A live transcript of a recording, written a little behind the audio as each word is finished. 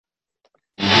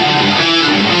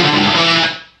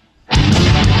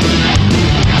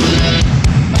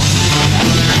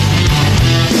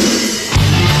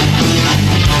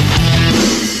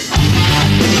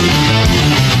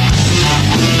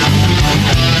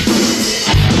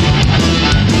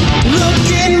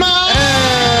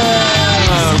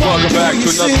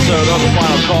episode of The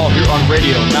Final Call here on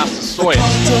Radio Massasoit.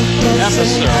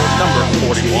 Episode number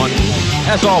 41.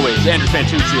 As always, Andrew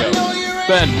Fantuccio,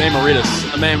 Ben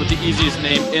Maymaritas, the man with the easiest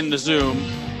name in the Zoom,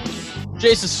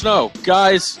 Jason Snow.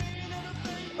 Guys,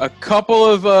 a couple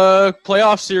of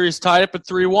playoff series tied up at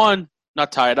 3-1.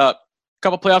 Not tied up. A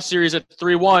couple playoff series at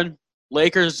 3-1.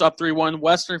 Lakers up 3-1.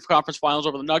 Western Conference Finals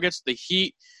over the Nuggets. The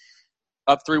Heat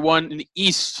up 3-1 in the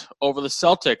East over the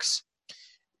Celtics.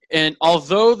 And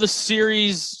although the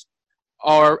series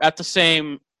are at the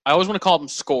same, I always want to call them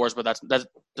scores, but that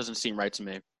doesn't seem right to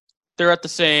me. They're at the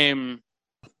same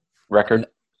record.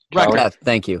 Yeah,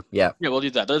 thank you. Yeah, we'll do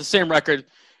that. They're the same record.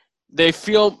 They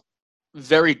feel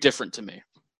very different to me.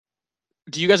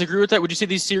 Do you guys agree with that? Would you say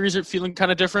these series are feeling kind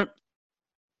of different?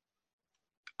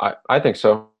 I think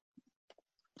so.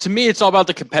 To me, it's all about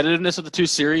the competitiveness of the two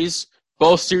series.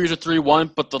 Both series are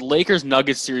 3-1, but the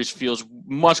Lakers-Nuggets series feels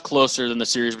much closer than the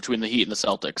series between the Heat and the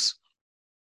Celtics.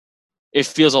 It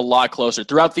feels a lot closer.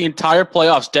 Throughout the entire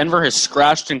playoffs, Denver has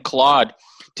scratched and clawed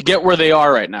to get where they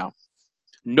are right now.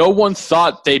 No one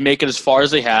thought they'd make it as far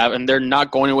as they have, and they're not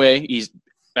going away easy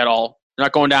at all. They're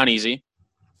not going down easy.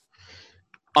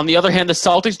 On the other hand, the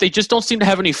Celtics, they just don't seem to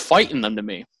have any fight in them to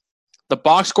me. The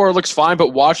box score looks fine, but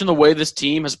watching the way this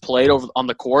team has played over on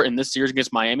the court in this series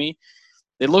against Miami,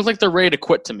 they look like they're ready to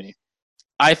quit to me.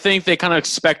 I think they kind of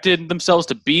expected themselves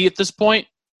to be at this point,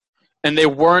 and they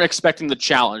weren't expecting the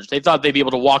challenge. They thought they'd be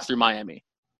able to walk through Miami.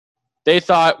 They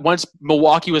thought once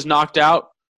Milwaukee was knocked out,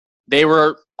 they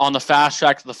were on the fast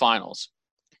track to the finals.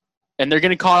 And they're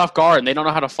getting caught off guard, and they don't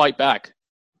know how to fight back.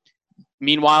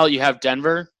 Meanwhile, you have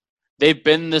Denver. They've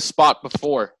been in this spot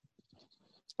before.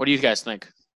 What do you guys think?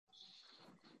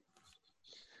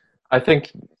 I think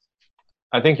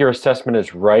your assessment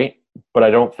is right, but I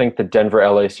don't think the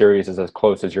Denver-LA series is as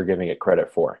close as you're giving it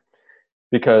credit for,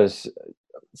 because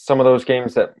some of those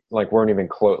games that weren't even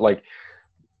close, like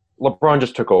LeBron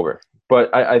just took over.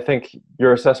 But I think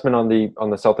your assessment on the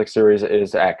Celtics series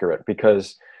is accurate,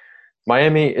 because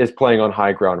Miami is playing on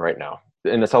high ground right now,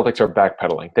 and the Celtics are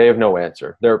backpedaling. They have no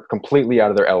answer. They're completely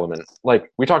out of their element.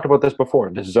 Like we talked about this before,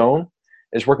 the zone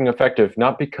is working effective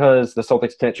not because the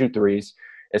Celtics can't shoot threes.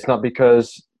 It's not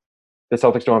because the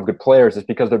Celtics don't have good players. It's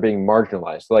because they're being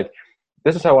marginalized. Like,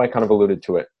 this is how I kind of alluded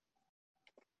to it.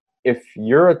 If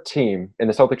you're a team, and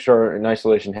the Celtics are an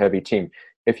isolation-heavy team,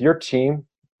 if your team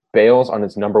bails on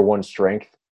its number one strength,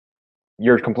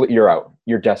 you're out.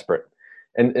 You're desperate.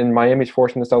 And Miami's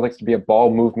forcing the Celtics to be a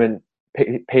ball movement,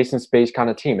 pace and space kind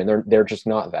of team, and they're just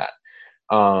not that.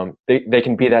 They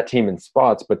can be that team in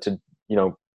spots, but to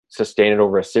sustain it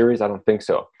over a series, I don't think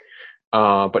so.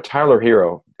 But Tyler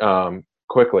Hero,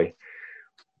 quickly.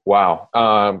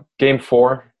 Wow. Game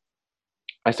 4,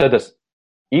 I said this.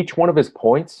 Each one of his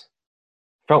points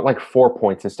felt like 4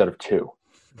 points instead of 2.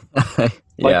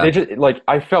 Yeah.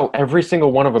 I felt every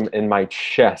single one of them in my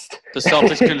chest. The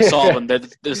Celtics couldn't solve him. The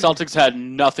Celtics had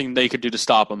nothing they could do to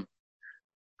stop him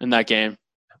in that game.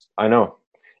 I know.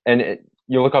 And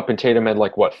you look up and Tatum had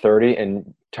 30,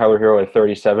 and Tyler Hero had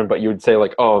 37, but you would say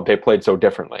they played so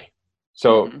differently.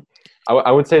 So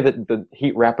I would say that the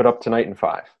Heat wrap it up tonight in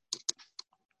 5.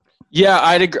 Yeah,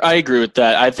 I agree with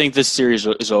that. I think this series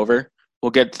is over. We'll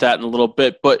get to that in a little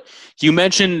bit. But you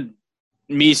mentioned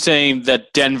me saying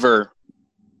that Denver,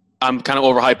 I'm kind of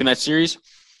overhyping that series.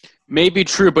 May be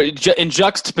true, but in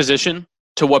juxtaposition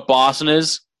to what Boston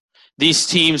is, these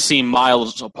teams seem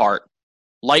miles apart,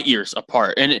 light years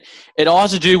apart. And it all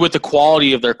has to do with the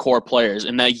quality of their core players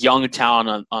and that young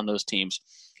talent on those teams.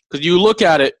 Because you look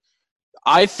at it,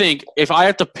 I think if I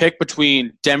have to pick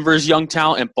between Denver's young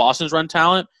talent and Boston's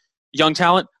young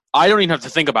talent, I don't even have to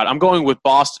think about it. I'm going with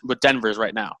Denver's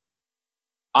right now.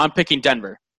 I'm picking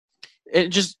Denver.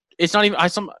 It's not even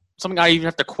something I even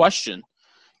have to question.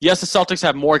 Yes, the Celtics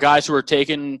have more guys who are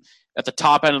taken at the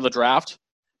top end of the draft,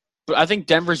 but I think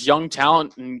Denver's young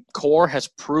talent and core has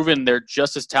proven they're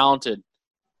just as talented.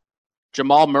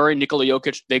 Jamal Murray, Nikola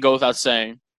Jokic, they go without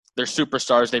saying. They're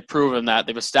superstars. They've proven that.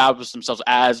 They've established themselves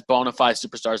as bona fide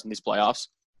superstars in these playoffs.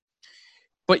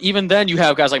 But even then, you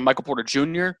have guys like Michael Porter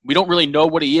Jr. We don't really know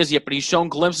what he is yet, but he's shown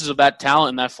glimpses of that talent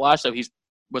and that flash that he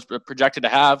was projected to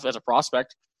have as a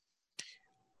prospect.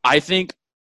 I think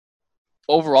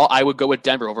overall, I would go with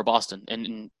Denver over Boston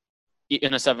in a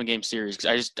 7-game series,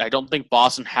 because I don't think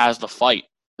Boston has the fight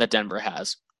that Denver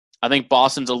has. I think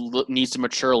Boston needs to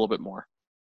mature a little bit more.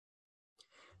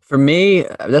 For me,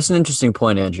 that's an interesting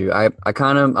point, Andrew.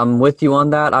 I'm with you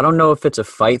on that. I don't know if it's a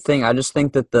fight thing. I just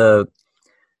think that the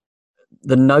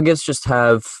Nuggets just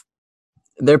have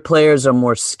their players are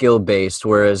more skill-based,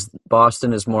 whereas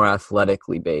Boston is more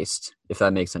athletically based, if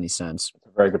that makes any sense.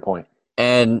 Very good point.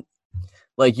 And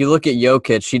like you look at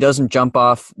Jokic, he doesn't jump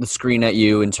off the screen at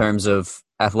you in terms of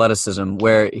athleticism.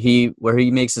 Where he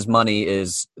makes his money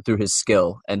is through his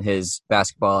skill and his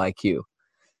basketball IQ.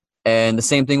 And the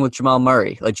same thing with Jamal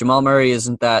Murray. Like Jamal Murray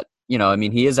isn't that, I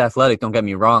mean, he is athletic, don't get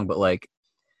me wrong, but like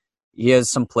he has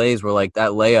some plays where like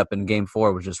that layup in game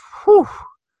 4 was just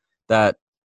that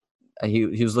he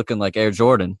was looking like Air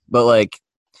Jordan. But like,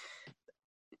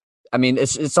 I mean,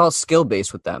 it's all skill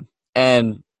based with them.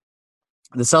 And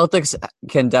the Celtics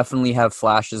can definitely have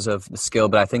flashes of the skill,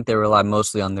 but I think they rely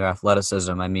mostly on their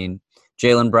athleticism. I mean,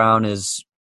 Jaylen Brown is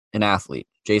an athlete.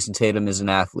 Jason Tatum is an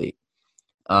athlete.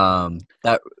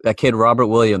 That kid Robert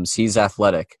Williams, he's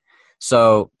athletic.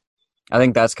 So I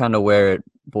think that's kind of where it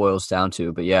boils down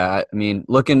to. But yeah, I mean,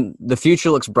 the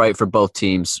future looks bright for both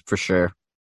teams for sure.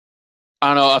 I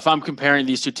don't know. If I'm comparing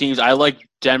these two teams, I like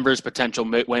Denver's potential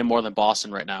way more than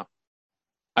Boston right now.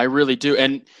 I really do.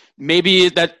 And maybe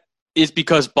that is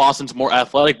because Boston's more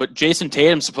athletic, but Jason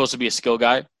Tatum's supposed to be a skill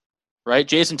guy, right?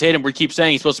 Jason Tatum, we keep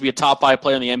saying he's supposed to be a top 5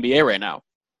 player in the NBA right now.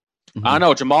 Mm-hmm. I don't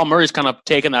know. Jamal Murray's kind of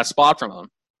taken that spot from him.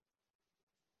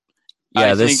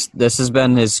 Yeah, this has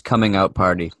been his coming out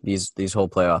party, these whole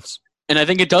playoffs. And I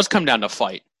think it does come down to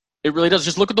fight. It really does.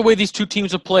 Just look at the way these two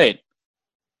teams have played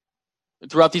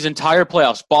throughout these entire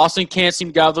playoffs. Boston can't seem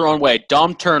to get out of their own way.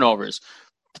 Dumb turnovers.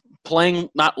 Playing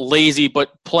not lazy,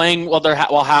 but playing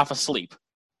while half asleep.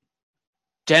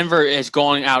 Denver is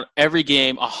going out every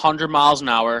game 100 miles an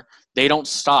hour. They don't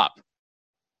stop.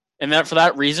 And for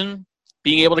that reason,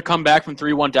 being able to come back from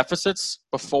 3-1 deficits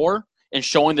before and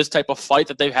showing this type of fight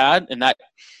that they've had and that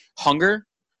hunger,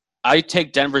 I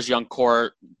take Denver's young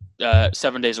core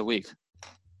 7 days a week.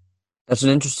 That's an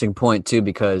interesting point, too,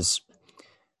 because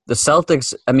the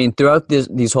Celtics, I mean, throughout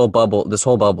this whole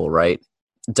bubble, right,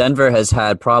 Denver has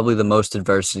had probably the most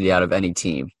adversity out of any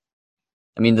team.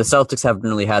 I mean, the Celtics haven't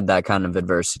really had that kind of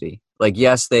adversity. Like,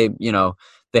 yes, they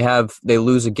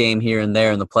lose a game here and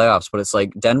there in the playoffs, but it's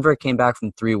like Denver came back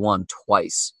from 3-1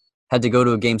 twice, had to go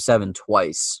to a game 7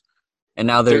 twice, and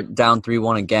now they're down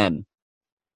 3-1 again.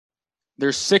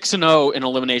 They're 6-0 in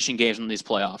elimination games in these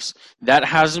playoffs. That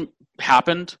hasn't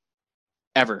happened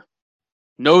ever.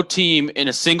 No team in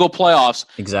a single playoffs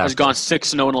has gone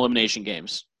 6-0 in elimination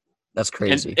games. That's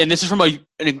crazy. And this is from an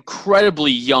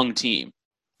incredibly young team.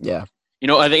 Yeah.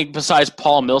 I think besides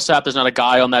Paul Millsap, there's not a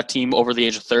guy on that team over the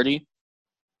age of 30.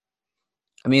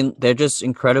 I mean, they're just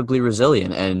incredibly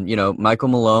resilient. And, Michael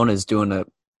Malone is doing a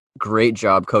great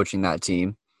job coaching that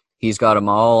team. He's got them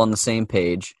all on the same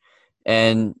page.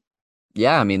 And,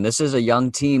 yeah, I mean, this is a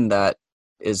young team that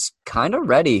is kind of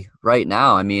ready right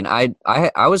now. I mean, I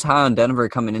was high on Denver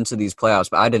coming into these playoffs,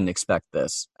 but I didn't expect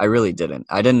this. I really didn't.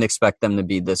 I didn't expect them to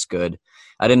be this good.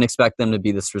 I didn't expect them to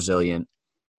be this resilient.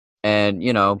 And,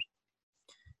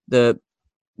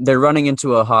 they're running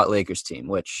into a hot Lakers team,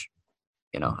 which,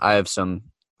 I have some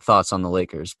thoughts on the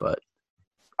Lakers, but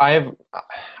I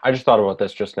just thought about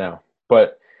this just now,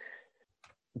 but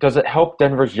does it help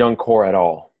Denver's young core at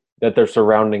all that their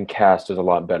surrounding cast is a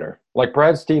lot better? Like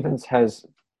Brad Stevens has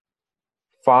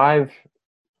 5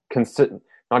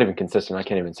 not even consistent, I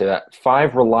can't even say that,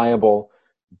 5 reliable,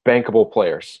 bankable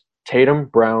players. Tatum,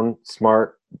 Brown,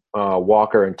 Smart,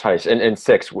 Walker, and Tice, and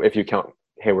 6 if you count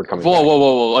Hayward coming back.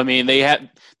 Whoa. I mean, they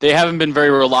haven't been very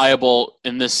reliable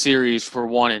in this series for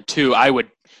 1 and 2. I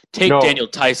would take Daniel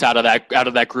Tice out of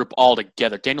that group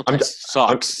altogether. Daniel Tice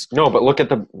sucks. No, but look at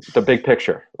the big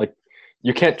picture. Like,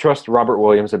 you can't trust Robert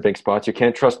Williams at big spots. You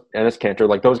can't trust Enes Kanter.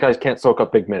 Like, those guys can't soak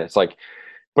up big minutes. Like,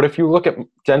 but if you look at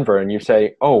Denver and you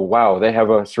say, oh, wow, they have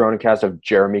a surrounding cast of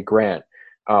Jeremy Grant,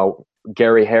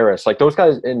 Gary Harris, like those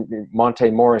guys, and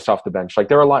Monte Morris off the bench, like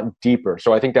they're a lot deeper.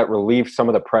 So I think that relieves some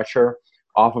of the pressure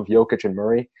off of Jokic and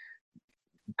Murray.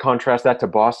 Contrast that to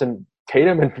Boston.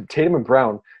 Tatum and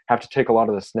Brown have to take a lot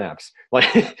of the snaps.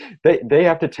 Like they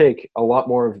have to take a lot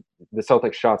more of the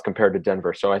Celtics shots compared to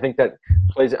Denver. So I think that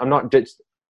plays. I'm not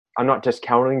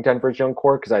discounting Denver's young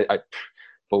core because I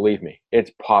believe me,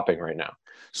 it's popping right now.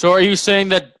 So are you saying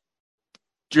that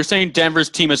you're saying Denver's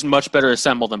team is much better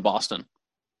assembled than Boston?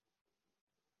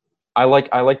 I like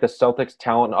the Celtics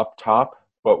talent up top,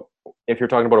 but if you're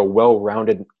talking about a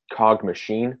well-rounded cog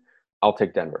machine, I'll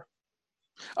take Denver.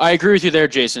 I agree with you there,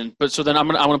 Jason. But so then I'm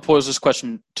gonna pose this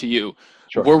question to you.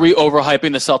 Sure. Were we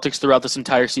overhyping the Celtics throughout this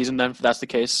entire season? Then, if that's the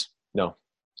case, no,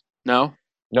 not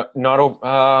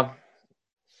over.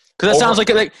 Because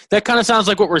that kind of sounds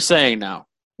like what we're saying now.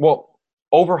 Well,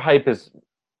 overhype is,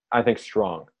 I think,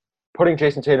 strong. Putting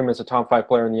Jason Tatum as a top 5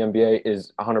 player in the NBA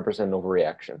is 100%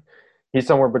 overreaction. He's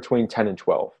somewhere between 10 and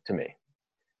 12 to me.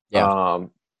 Yeah.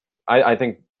 I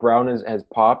think Brown has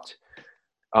popped.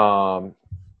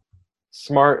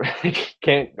 Smart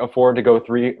can't afford to go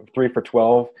three for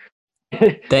 12.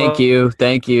 Thank you.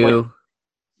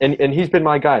 And he's been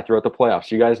my guy throughout the playoffs.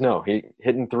 You guys know he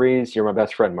hitting threes. You're my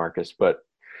best friend, Marcus. But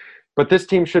this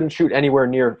team shouldn't shoot anywhere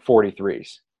near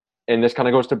 43s. And this kind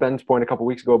of goes to Ben's point a couple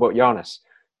weeks ago about Giannis.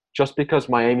 Just because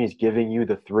Miami's giving you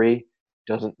the three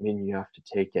doesn't mean you have to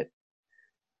take it.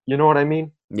 You know what I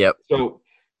mean? Yep. So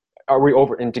are we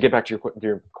over? And to get back to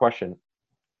your question,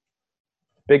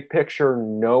 big picture,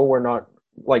 no, we're not.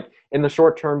 Like in the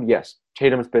short term, yes,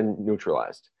 Tatum's been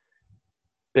neutralized.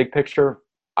 Big picture,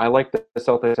 I like the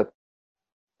Celtics at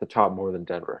the top more than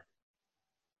Denver.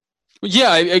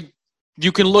 Yeah,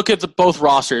 you can look at both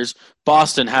rosters.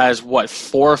 Boston has 4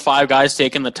 or 5 guys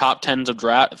taking the top 10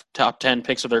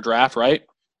 picks of their draft, right?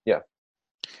 Yeah.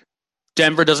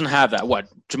 Denver doesn't have that.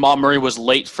 Jamal Murray was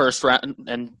late first round,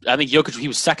 and I think Jokic, he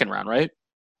was second round, right?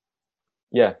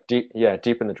 Yeah, deep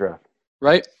in the draft.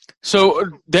 Right?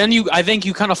 So then I think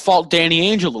you kind of fault Danny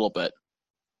Ainge a little bit,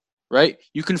 right?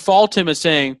 You can fault him as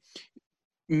saying,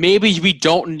 maybe we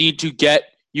don't need to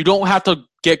you don't have to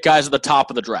get guys at the top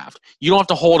of the draft. You don't have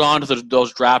to hold on to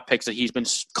those draft picks that he's been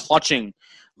clutching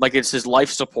like it's his life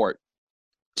support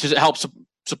to help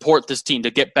support this team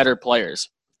to get better players.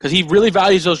 Because he really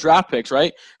values those draft picks,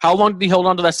 right? How long did he hold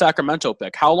on to that Sacramento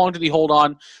pick? How long did he hold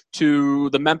on to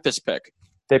the Memphis pick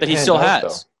that he still has?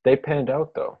 Though. They panned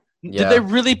out, though. Yeah. Did they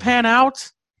really pan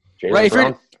out? Right.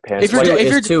 If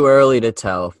it's too early to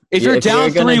tell. If you're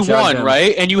down 3-1,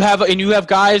 right, and you have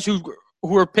guys who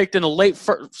are picked in the late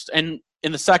first and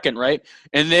in the second, right,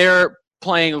 and they're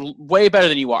playing way better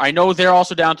than you are. I know they're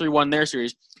also down 3-1 in their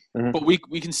series, but we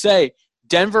can say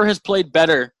Denver has played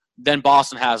better than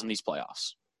Boston has in these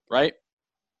playoffs, right?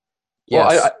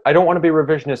 Yes. Well, I don't want to be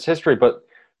revisionist history, but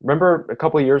remember a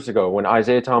couple of years ago when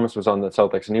Isaiah Thomas was on the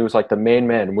Celtics and he was like the main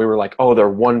man, and we were like, oh, they're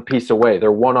one piece away.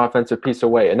 They're one offensive piece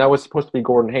away. And that was supposed to be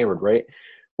Gordon Hayward, right?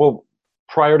 Well,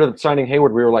 prior to signing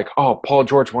Hayward, we were like, oh, Paul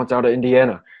George wants out of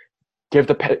Indiana. Give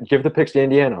the picks to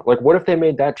Indiana. Like, what if they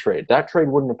made that trade? That trade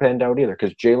wouldn't have panned out either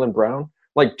because Jaylen Brown,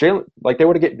 they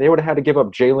would have had to give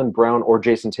up Jaylen Brown or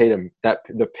Jason Tatum,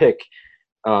 the pick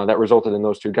that resulted in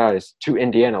those two guys to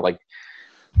Indiana.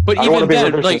 But even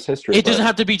then, it doesn't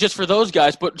have to be just for those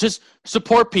guys, but just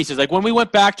support pieces. Like when we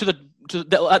went back to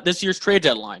this year's trade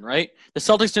deadline, right? The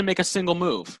Celtics didn't make a single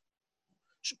move.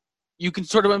 You can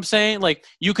sort of what I'm saying? Like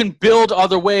you can build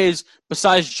other ways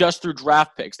besides just through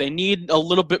draft picks. They need a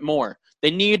little bit more.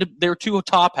 They're too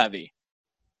top heavy.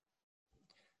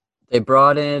 They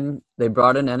brought in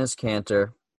Enes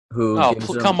Kanter, who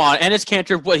come on. Enes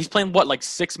Kanter, he's playing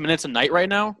 6 minutes a night right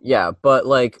now? Yeah, but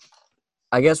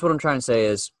I guess what I'm trying to say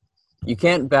is you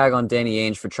can't bag on Danny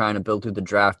Ainge for trying to build through the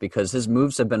draft because his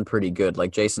moves have been pretty good.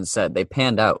 Like Jason said, they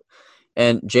panned out.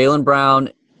 And Jaylen Brown,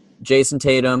 Jason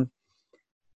Tatum,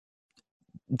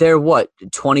 they're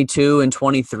 22 and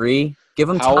 23? Give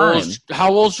them time.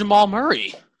 How old's Jamal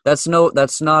Murray? That's not a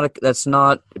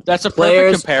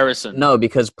perfect comparison. No,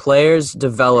 because players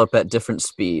develop at different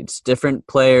speeds. Different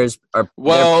players their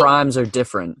primes are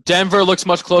different. Denver looks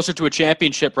much closer to a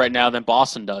championship right now than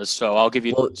Boston does, so I'll give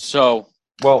you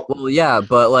Well, yeah,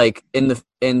 but in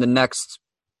the next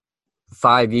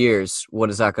 5 years,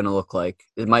 what is that going to look like?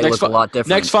 It might look a lot different.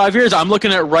 Next 5 years, I'm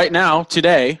looking at right now,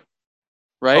 today,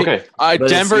 right? Okay.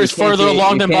 Denver is further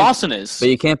along than Boston is. But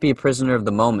you can't be a prisoner of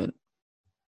the moment.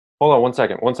 Hold on one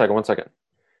second.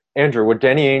 Andrew, would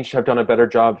Danny Ainge have done a better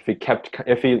job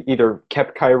if he either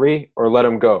kept Kyrie or let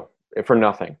him go for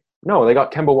nothing? No, they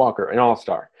got Kemba Walker, an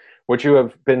all-star. Would you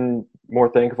have been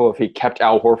more thankful if he kept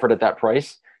Al Horford at that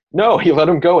price? No, he let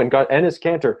him go and got Enes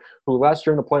Kanter, who last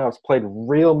year in the playoffs played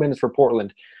real minutes for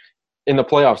Portland in the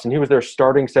playoffs, and he was their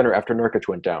starting center after Nurkic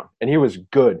went down, and he was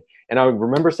good. And I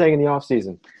remember saying in the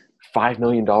offseason, $5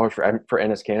 million for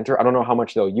Enes Kanter. I don't know how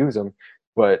much they'll use him,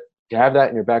 but to have that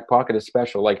in your back pocket is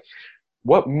special.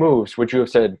 What moves would you have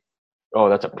said, oh,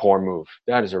 that's a poor move?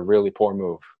 That is a really poor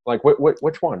move.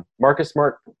 Which one? Marcus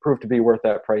Smart proved to be worth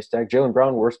that price tag. Jaylen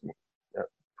Brown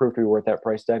proved to be worth that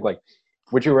price tag.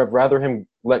 Would you have rather him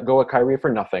let go of Kyrie for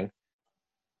nothing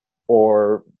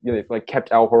or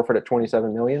kept Al Horford at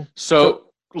 $27 million? So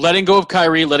letting go of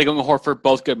Kyrie, letting go of Horford,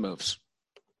 both good moves.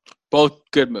 Both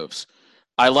good moves.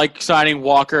 I like signing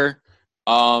Walker.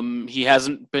 He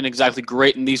hasn't been exactly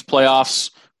great in these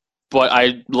playoffs, but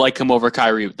I like him over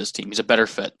Kyrie with this team. He's a better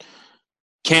fit.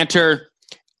 Kanter,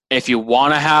 if you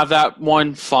want to have that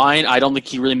one, fine. I don't think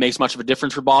he really makes much of a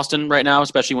difference for Boston right now,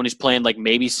 especially when he's playing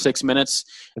maybe 6 minutes.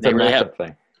 It's a matchup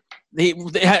thing.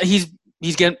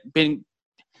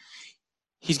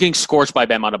 He's getting scorched by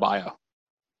Bam Adebayo.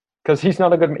 Because he's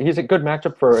a good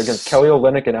matchup against Kelly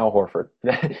Olynyk and Al Horford.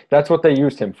 That's what they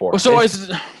used him for. So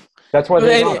That's why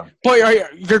they got him. Boy,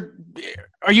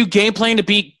 are you game playing to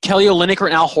beat Kelly Olynyk or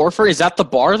Al Horford? Is that the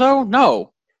bar though?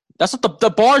 No, that's not the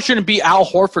bar. Shouldn't be Al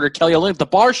Horford or Kelly Olynyk. The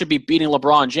bar should be beating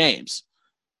LeBron James.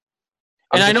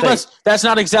 And I know that's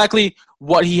not exactly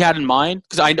what he had in mind,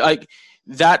 because I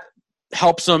that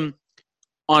helps him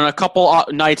on a couple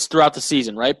nights throughout the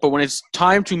season, right? But when it's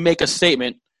time to make a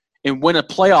statement and win a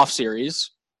playoff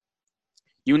series,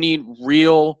 you need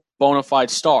real bona fide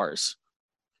stars.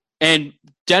 And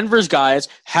Denver's guys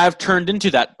have turned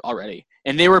into that already.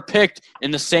 And they were picked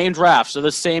in the same draft, so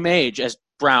the same age as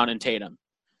Brown and Tatum.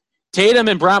 Tatum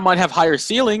and Brown might have higher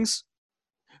ceilings,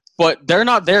 but they're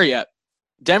not there yet.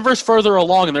 Denver's further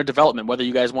along in their development, whether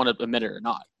you guys want to admit it or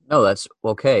not. No, that's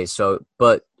okay. So,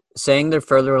 but saying they're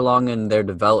further along in their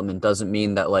development doesn't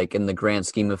mean that, like, in the grand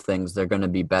scheme of things, they're going to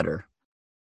be better.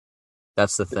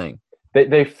 That's the thing.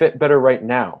 They fit better right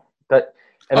now.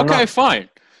 Fine.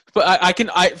 But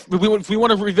if we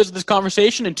want to revisit this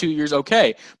conversation in 2 years,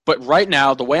 okay. But right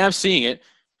now, the way I'm seeing it,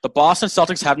 the Boston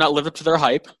Celtics have not lived up to their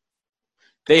hype.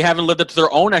 They haven't lived up to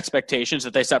their own expectations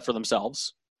that they set for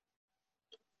themselves.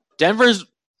 Denver's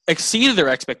exceeded their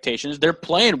expectations. They're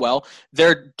playing well.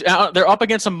 They're up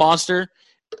against a monster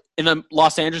in the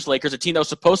Los Angeles Lakers, a team that was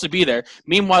supposed to be there.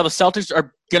 Meanwhile, the Celtics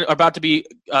are about to be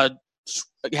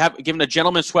given a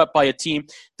gentleman's sweep by a team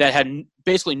that had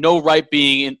basically no right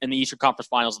being in the Eastern Conference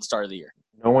Finals at the start of the year.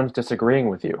 No one's disagreeing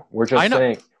with you. We're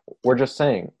just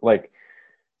saying, like,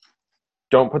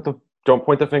 don't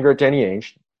point the finger at Danny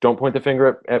Ainge. Don't point the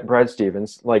finger at Brad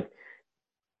Stevens. Like,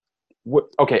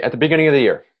 okay, at the beginning of the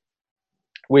year,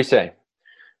 we say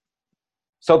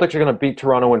Celtics are going to beat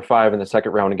Toronto in 5 in the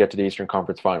second round and get to the Eastern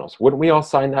Conference Finals. Wouldn't we all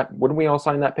sign that? Wouldn't we all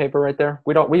sign that paper right there?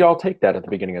 We'd all take that at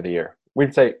the beginning of the year.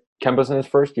 We'd say Kemba's in his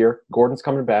first year. Gordon's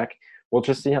coming back. We'll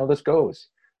just see how this goes.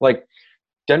 Like,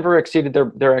 Denver exceeded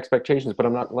their expectations, but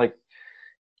I'm not, like,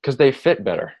 because they fit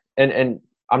better. And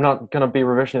I'm not going to be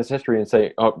revisionist history and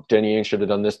say, oh, Danny Ainge should have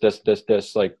done this.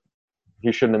 Like,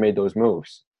 he shouldn't have made those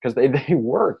moves, because they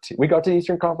worked. We got to the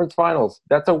Eastern Conference Finals.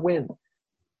 That's a win.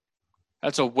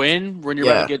 That's a win when you're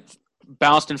about to get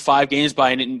bounced in 5 games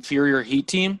by an inferior Heat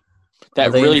team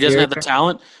that really doesn't have the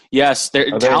talent. Yes,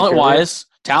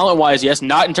 talent-wise, yes.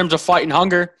 Not in terms of fight and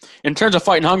hunger. In terms of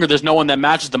fight and hunger, there's no one that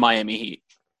matches the Miami Heat.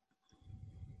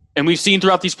 And we've seen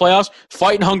throughout these playoffs,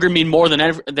 fight and hunger mean more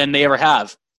than they ever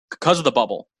have because of the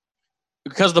bubble.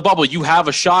 Because of the bubble, you have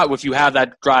a shot if you have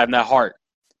that drive and that heart.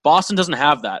 Boston doesn't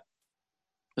have that.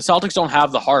 The Celtics don't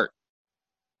have the heart.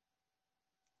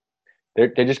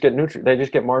 They just get They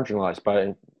just get marginalized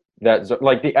by that.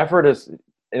 Like, the effort is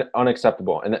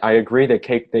unacceptable, and I agree.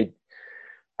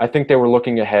 I think they were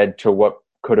looking ahead to what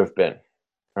could have been.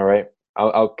 All right,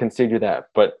 I'll concede you that,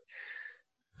 but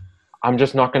I'm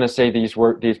just not going to say these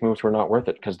moves were not worth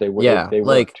it, because they were. Yeah, they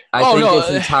like, I think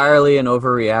it's entirely an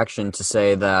overreaction to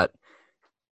say that,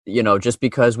 you know, just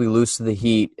because we lose to the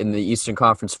Heat in the Eastern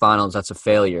Conference Finals, that's a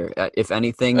failure. If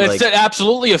anything, it's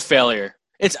absolutely a failure.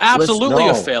 It's absolutely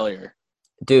a failure.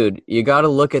 Dude, you got to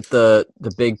look at the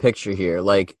big picture here.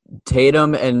 Like,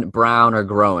 Tatum and Brown are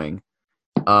growing.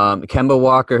 Kemba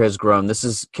Walker has grown. This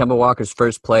is Kemba Walker's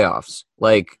first playoffs.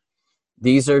 Like,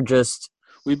 these are just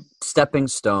stepping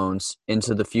stones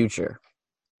into the future.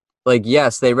 Like,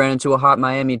 yes, they ran into a hot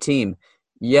Miami team.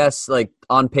 Yes, like,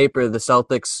 on paper, the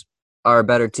Celtics are a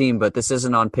better team, but this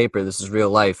isn't on paper. This is real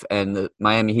life, and the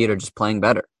Miami Heat are just playing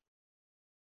better.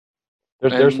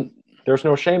 There's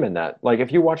no shame in that. Like,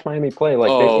 if you watch Miami play,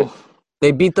 like,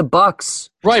 they beat the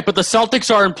Bucks. Right, but the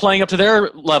Celtics aren't playing up to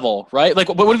their level, right? Like,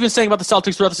 what have you been saying about the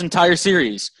Celtics throughout this entire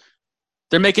series?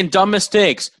 They're making dumb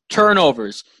mistakes,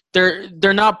 turnovers. They're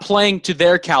not playing to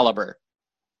their caliber.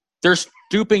 They're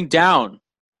stooping down,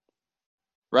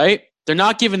 right? They're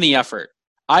not giving the effort.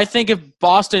 I think if the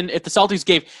Celtics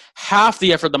gave half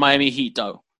the effort the Miami Heat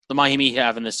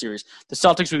have in this series, the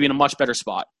Celtics would be in a much better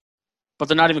spot. But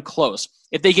they're not even close.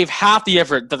 If they gave half the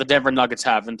effort that the Denver Nuggets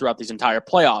have throughout these entire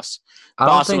playoffs,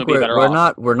 Boston would be better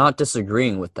off. We're not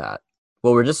disagreeing with that.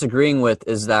 What we're disagreeing with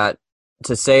is that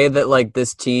to say that, like,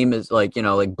 this team is, like, you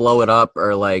know, like, blow it up,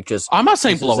 or, like, just... I'm not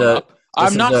saying blow it up.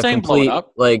 I'm not saying blow it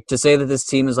up. Like, to say that this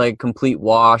team is, like, complete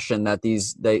wash and that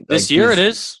this year it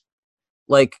is.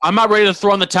 Like, I'm not ready to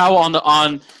throw in the towel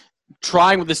on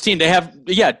trying with this team. They have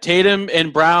Tatum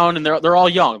and Brown, and they're all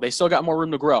young. They still got more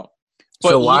room to grow. But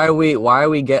so why are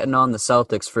we getting on the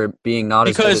Celtics for being not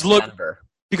as good as Denver?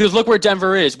 Because look where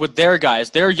Denver is with their guys,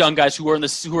 their young guys who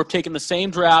are taking the same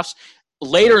drafts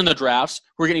later in the drafts,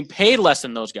 who are getting paid less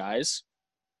than those guys.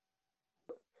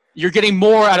 You're getting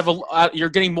more out of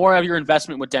your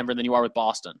investment with Denver than you are with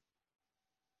Boston.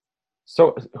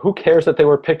 So who cares that they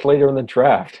were picked later in the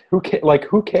draft? Who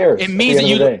cares? It means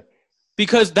that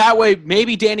because that way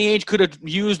maybe Danny Ainge could have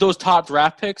used those top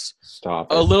draft picks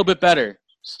a little bit better.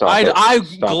 I'm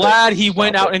glad he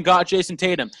went out and got Jason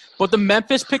Tatum. But the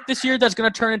Memphis pick this year that's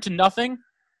going to turn into nothing,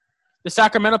 the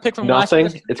Sacramento pick from last year.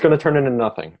 It's going to turn into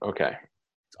nothing. Okay.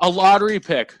 A lottery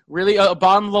pick. Really, a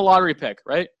bottom of the lottery pick,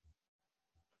 right?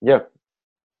 Yeah.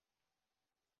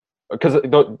 Because,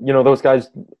 those guys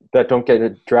that don't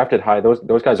get drafted high,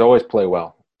 those guys always play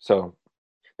well. So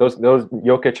those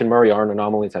Jokic and Murray aren't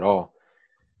anomalies at all.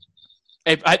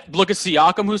 If I look at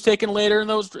Siakam, who's taken later in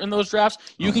those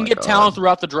drafts, you can get talent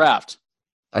throughout the draft.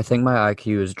 I think my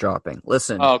IQ is dropping.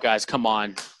 Listen. Oh, guys, come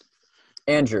on.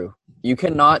 Andrew, you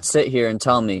cannot sit here and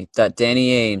tell me that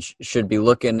Danny Ainge should be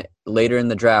looking later in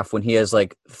the draft when he has,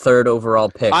 like, third overall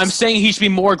picks. I'm saying he should be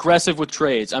more aggressive with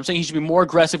trades. I'm saying he should be more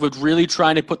aggressive with really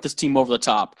trying to put this team over the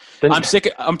top.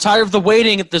 I'm tired of the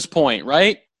waiting at this point,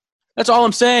 right? That's all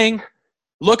I'm saying.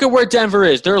 Look at where Denver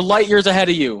is. They're light years ahead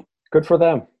of you. Good for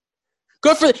them.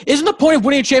 Isn't the point of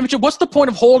winning a championship? What's the point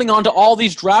of holding on to all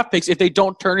these draft picks if they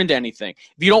don't turn into anything?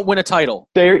 If you don't win a title,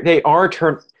 they are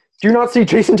turn. Do you not see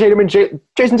Jason Tatum and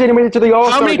Jason Tatum made it to the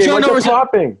All-Star game? How many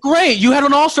turnovers? Great, you had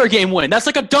an All-Star game win. That's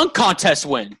like a dunk contest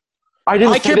win. I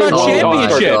care about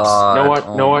championships. Know what?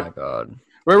 My God.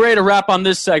 We're ready to wrap on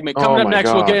this segment. Coming up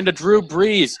next, we'll get into Drew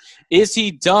Brees. Is he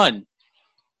done?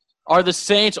 Are the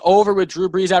Saints over with Drew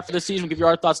Brees after the season? We'll give you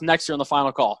our thoughts next year on the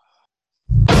Final Call.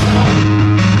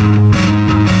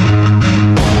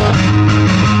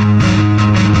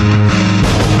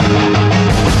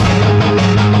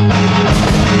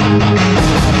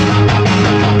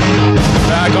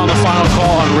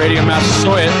 Radio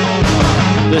Massasoit.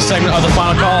 This segment of the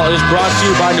Final Call is brought to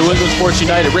you by New England Sports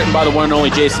United, written by the one and only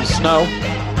Jason Snow.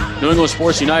 New England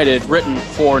Sports United, written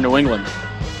for New England.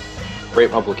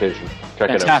 Great publication. Check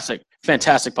it out.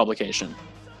 Fantastic publication.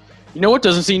 You know what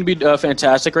doesn't seem to be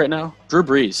fantastic right now? Drew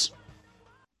Brees.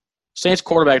 Saints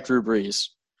quarterback Drew Brees.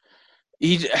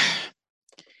 He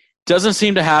doesn't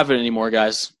seem to have it anymore,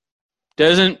 guys.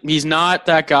 He's not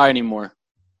that guy anymore.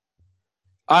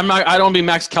 I don't be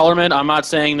Max Kellerman. I'm not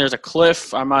saying there's a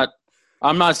cliff. I'm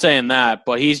not saying that,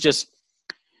 but he's just,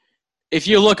 if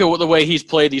you look at the way he's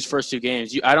played these first two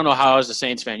games, I don't know how as a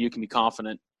Saints fan you can be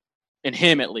confident in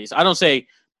him at least. I don't say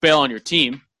bail on your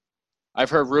team. I've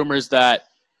heard rumors that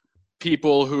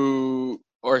people who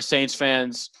are Saints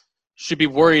fans should be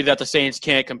worried that the Saints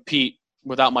can't compete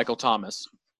without Michael Thomas.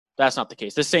 That's not the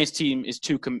case. This Saints team is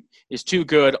too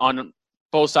good on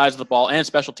both sides of the ball and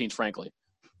special teams, frankly.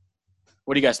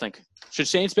 What do you guys think? Should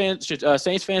Saints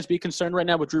fans be concerned right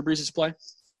now with Drew Brees' play?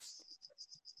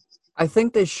 I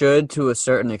think they should to a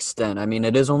certain extent. I mean,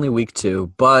 it is only week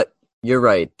 2, but you're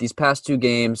right. These past 2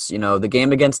 games, the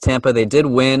game against Tampa, they did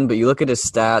win, but you look at his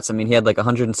stats. I mean, he had like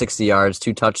 160 yards,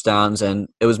 2 touchdowns, and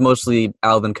it was mostly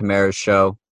Alvin Kamara's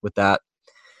show with that.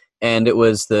 And it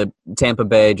was the Tampa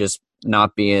Bay just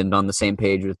not being on the same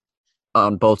page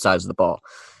on both sides of the ball.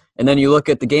 And then you look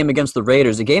at the game against the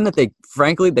Raiders, a game that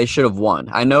they should have won.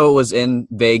 I know it was in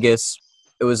Vegas.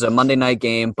 It was a Monday night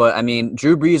game, but I mean,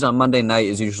 Drew Brees on Monday night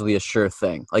is usually a sure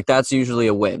thing. Like, that's usually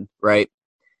a win, right?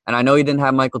 And I know he didn't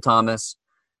have Michael Thomas,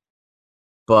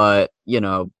 but,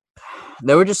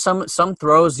 there were just some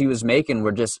throws he was making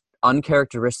were just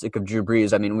uncharacteristic of Drew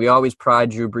Brees. I mean, we always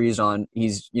pride Drew Brees on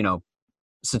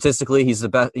statistically, he's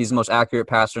the most accurate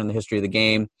passer in the history of the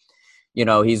game.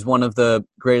 He's one of the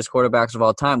greatest quarterbacks of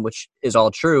all time, which is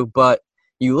all true. But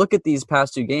you look at these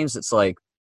past 2 games, it's like,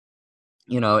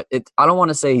 I don't want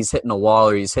to say he's hitting a wall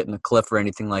or he's hitting a cliff or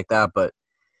anything like that, but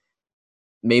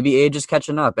maybe age is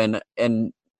catching up.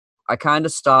 And I kind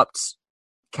of stopped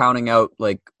counting out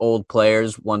like old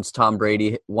players once Tom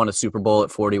Brady won a Super Bowl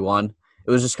at 41.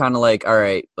 It was just kind of like, all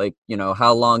right, like,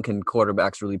 how long can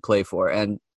quarterbacks really play for?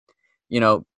 And,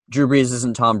 Drew Brees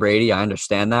isn't Tom Brady. I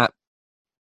understand that.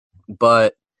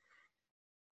 But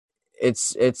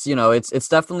it's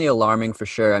definitely alarming for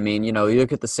sure. I mean, you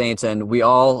look at the Saints, and we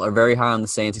all are very high on the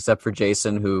Saints, except for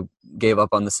Jason, who gave up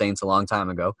on the Saints a long time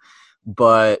ago.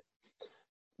 But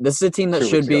this is a team that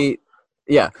should be,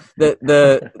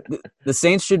 the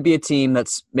Saints should be a team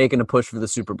that's making a push for the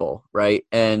Super Bowl, right?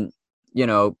 And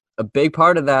a big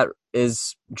part of that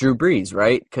is Drew Brees,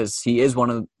 right? Because he is one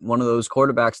of those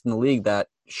quarterbacks in the league that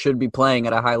should be playing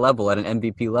at a high level, at an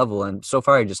MVP level, and so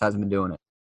far he just hasn't been doing it.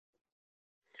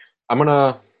 I'm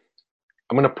gonna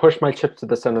push my chips to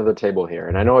the center of the table here,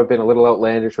 and I know I've been a little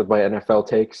outlandish with my NFL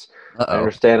takes. I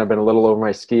understand I've been a little over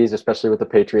my skis, especially with the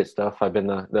Patriot stuff. I've been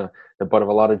the butt of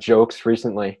a lot of jokes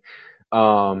recently.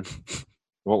 Won't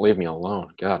leave me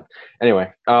alone. God.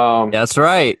 Anyway, that's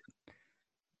right.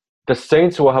 The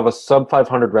Saints will have a sub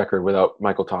 500 record without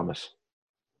Michael Thomas.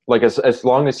 Like as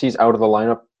long as he's out of the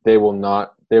lineup, they will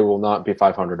not be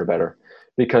 500 or better,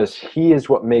 because he is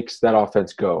what makes that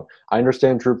offense go. I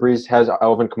understand Drew Brees has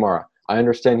Alvin Kamara. I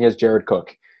understand he has Jared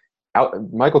Cook.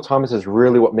 Michael Thomas is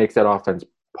really what makes that offense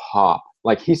pop.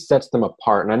 Like, he sets them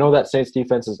apart. And I know that Saints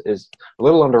defense is a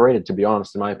little underrated, to be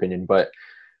honest, in my opinion. But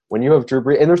when you have Drew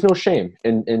Brees, and there's no shame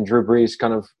in Drew Brees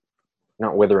kind of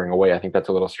not withering away, I think that's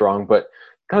a little strong, but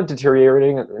kind of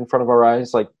deteriorating in front of our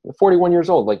eyes. Like, 41 years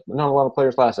old, like, not a lot of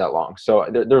players last that long. So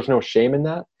there's no shame in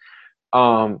that.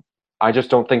 I just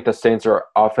don't think the Saints are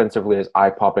offensively as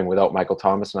eye-popping without Michael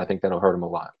Thomas, and I think that'll hurt him a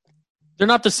lot. They're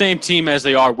not the same team as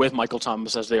they are with Michael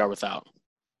Thomas as they are without.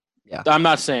 Yeah. I'm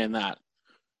not saying that.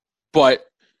 But,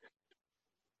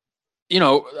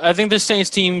 I think the Saints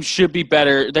team should be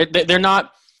better. They're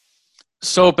not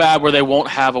so bad where they won't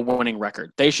have a winning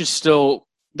record. They should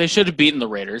have beaten the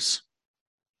Raiders.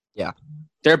 Yeah.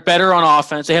 They're better on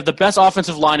offense. They have the best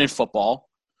offensive line in football.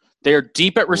 They are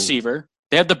deep at receiver.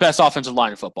 They have the best offensive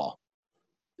line in football.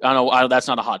 I don't know. That's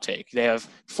not a hot take. They have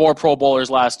 4 Pro Bowlers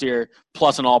last year,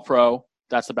 plus an All-Pro.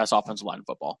 That's the best offensive line in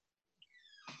football.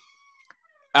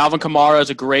 Alvin Kamara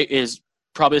is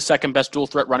probably the second best dual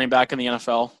threat running back in the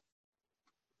NFL.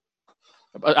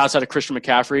 Outside of Christian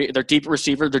McCaffrey. They're deep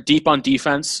receiver. They're deep on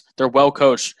defense. They're well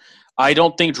coached. I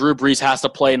don't think Drew Brees has to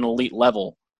play an elite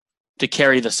level to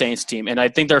carry the Saints team, and I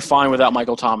think they're fine without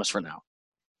Michael Thomas for now.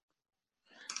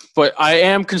 But I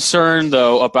am concerned,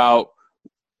 though, about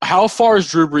how far has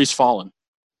Drew Brees fallen?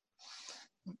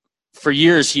 For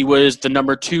years, he was the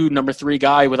number 2, number 3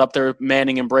 guy with up there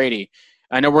Manning and Brady.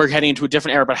 I know we're heading into a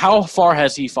different era, but how far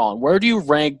has he fallen? Where do you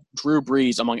rank Drew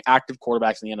Brees among active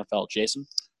quarterbacks in the NFL, Jason?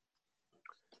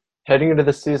 Heading into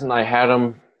the season, I had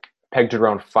him pegged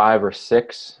around 5 or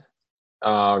 6,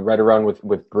 right around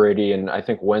with Brady, and I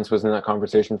think Wentz was in that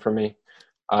conversation for me.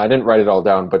 I didn't write it all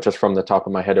down, but just from the top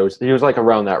of my head, he was like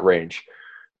around that range.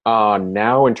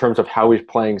 Now, in terms of how he's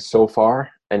playing so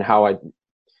far and how I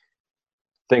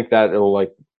think that it'll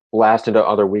like last into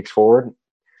other weeks forward,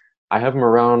 I have him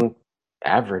around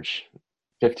average,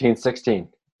 15, 16.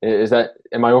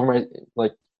 Am I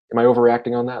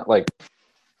overreacting on that? Like,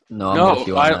 No, I'm with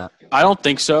you on that. I don't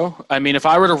think so. I mean, if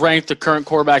I were to rank the current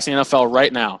quarterbacks in the NFL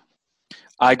right now,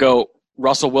 I go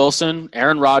Russell Wilson,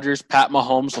 Aaron Rodgers, Pat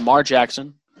Mahomes, Lamar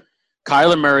Jackson,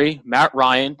 Kyler Murray, Matt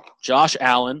Ryan, Josh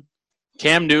Allen,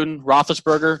 Cam Newton,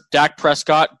 Roethlisberger, Dak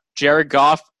Prescott, Jared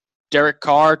Goff, Derek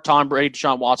Carr, Tom Brady,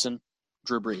 Deshaun Watson,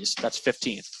 Drew Brees. That's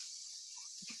 15th.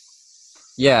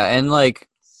 Yeah, and like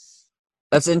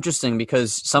that's interesting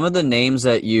because some of the names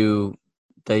that you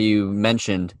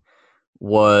mentioned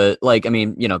was like, I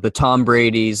mean, the Tom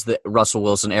Brady's, the Russell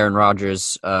Wilson, Aaron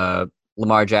Rodgers,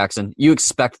 Lamar Jackson. You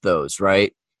expect those,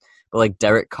 right? But like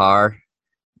Derek Carr,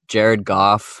 Jared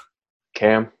Goff,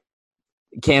 Cam.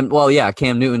 Well, yeah,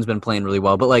 Cam Newton's been playing really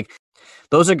well, but like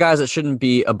those are guys that shouldn't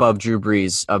be above Drew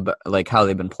Brees, like how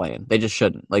they've been playing. They just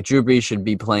shouldn't. Like Drew Brees should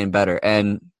be playing better,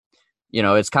 and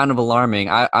it's kind of alarming.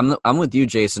 I'm with you,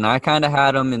 Jason. I kind of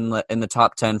had him in the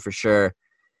top 10 for sure.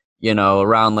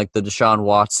 Around like the Deshaun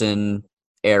Watson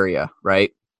area,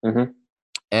 right? Mm-hmm.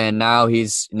 And now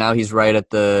he's right at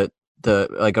the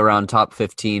like around top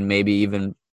 15, maybe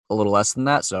even a little less than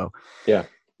that. So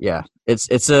yeah,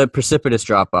 it's a precipitous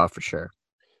drop off for sure.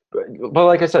 But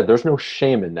like I said, there's no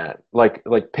shame in that. Like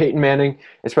Peyton Manning,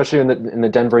 especially in the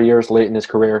Denver years late in his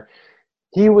career,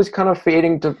 he was kind of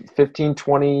fading to 15,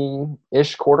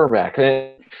 20-ish quarterback.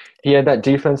 And he had that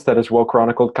defense that is well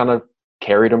chronicled, kind of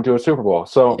carried him to a Super Bowl.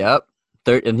 So yep,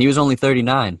 and he was only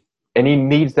 39. And he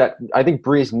needs that. I think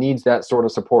Brees needs that sort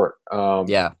of support.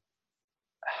 Yeah,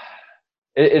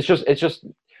 it's just.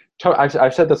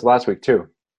 I've said this last week too.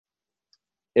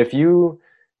 If you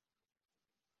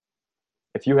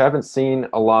haven't seen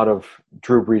a lot of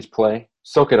Drew Brees play,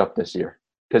 soak it up this year,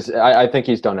 because I think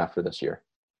he's done after this year.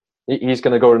 He's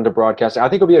going to go into broadcasting. I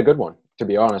think it'll be a good one, to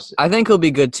be honest. I think he'll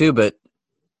be good too, but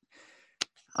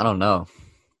I don't know.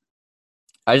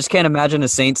 I just can't imagine a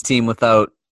Saints team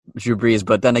without Drew Brees,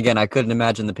 but then again, I couldn't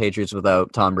imagine the Patriots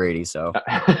without Tom Brady. So,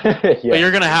 yeah. But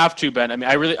you're going to have to, Ben. I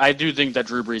mean, I do think that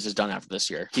Drew Brees is done after this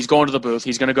year. He's going to the booth.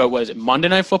 He's going to go. What is it? Monday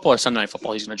Night Football or Sunday Night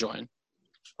Football? He's going to join.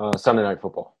 Sunday Night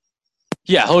Football.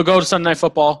 Yeah, he'll go to Sunday Night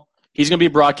Football. He's going to be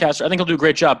a broadcaster. I think he'll do a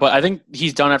great job, but I think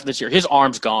he's done after this year. His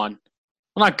arm's gone.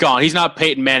 Well, not gone. He's not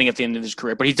Peyton Manning at the end of his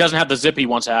career, but he doesn't have the zip he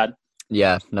once had.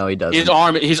 Yeah, no, he doesn't. His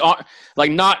arm,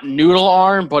 like not noodle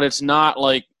arm, but it's not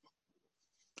like,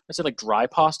 I said like dry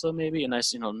pasta, maybe a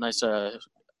nice, nice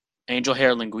angel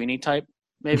hair linguine type,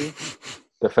 maybe.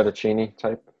 The fettuccine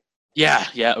type. Yeah.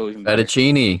 Oh, even better.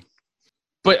 Fettuccine.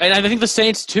 And I think the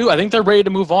Saints too. I think they're ready to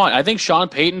move on. I think Sean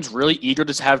Payton's really eager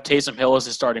to have Taysom Hill as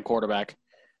his starting quarterback.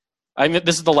 I mean,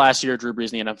 this is the last year of Drew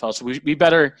Brees in the NFL, so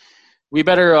we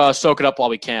better soak it up while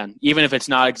we can, even if it's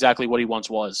not exactly what he once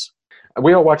was.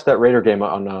 We all watched that Raider game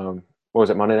on what was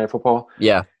it, Monday Night Football?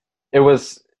 Yeah.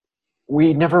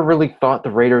 We never really thought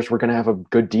the Raiders were going to have a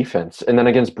good defense. And then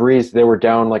against Breeze, they were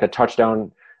down like a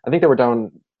touchdown. I think they were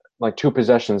down like 2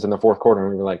 possessions in the fourth quarter.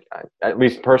 And we were like, at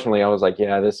least personally, I was like,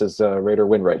 yeah, this is a Raider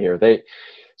win right here.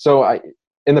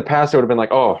 In the past, it would have been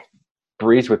like, oh,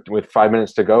 Breeze with 5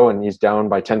 minutes to go and he's down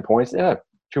by 10 points. Yeah,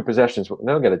 2 possessions,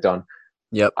 they'll get it done.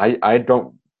 Yep. I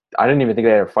didn't even think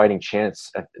they had a fighting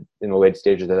chance in the late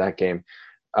stages of that game.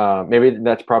 Maybe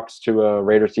that's props to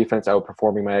Raiders defense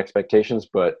outperforming my expectations,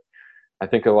 but I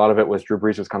think a lot of it was Drew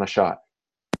Brees was kind of shot.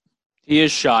 He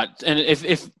is shot. And if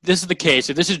this is the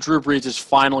case, if this is Drew Brees'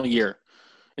 final year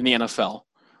in the NFL,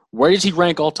 where does he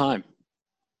rank all time?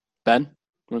 Ben, you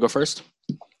want to go first?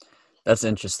 That's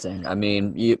interesting. I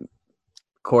mean,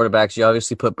 quarterbacks, you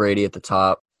obviously put Brady at the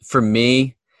top. For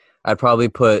me, I'd probably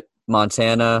put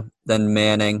Montana, then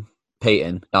Manning,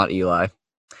 Peyton, not Eli.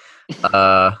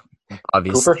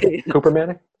 Obviously. Cooper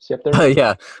Manning? Is he up there?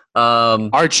 Yeah.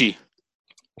 Archie.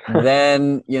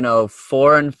 Then,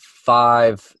 4 and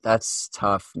 5, that's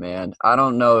tough, man. I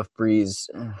don't know if Breeze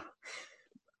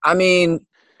 – I mean,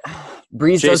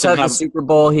 Breeze does have the Super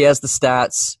Bowl. He has the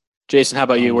stats. Jason, how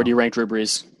about you? Where do you rank Drew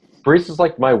Brees? Brees is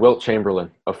like my Wilt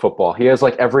Chamberlain of football. He has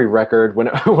like every record.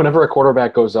 Whenever a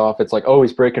quarterback goes off, it's like, oh,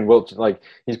 he's breaking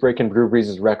he's breaking Drew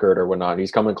Brees' record or whatnot.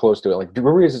 He's coming close to it. Like Drew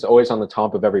Brees is always on the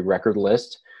top of every record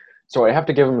list. So I have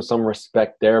to give him some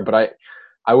respect there. But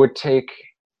I would take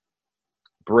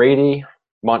Brady,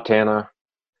 Montana.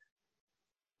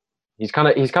 He's kind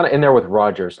of in there with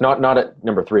Rodgers. Not at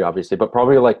number 3, obviously, but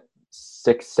probably like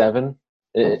 6, 7.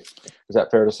 Is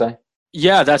that fair to say?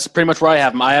 Yeah, that's pretty much where I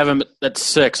have him. I have him at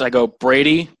 6. I go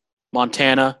Brady,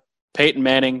 Montana, Peyton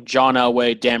Manning, John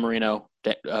Elway, Dan Marino,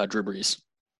 Drew Brees.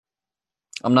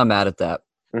 I'm not mad at that.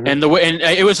 Mm-hmm. And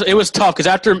it was tough because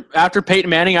after Peyton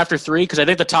Manning, after 3, because I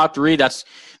think the top 3 that's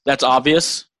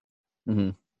obvious. Mm-hmm.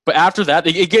 But after that,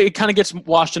 it kind of gets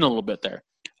washed in a little bit there.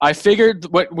 I figured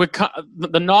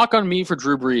the knock on me for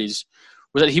Drew Brees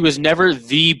was that he was never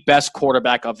the best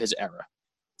quarterback of his era.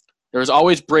 There was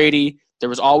always Brady. There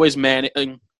was always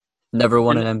Manning. Never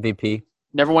won an MVP.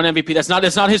 Never won MVP. It's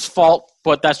not his fault,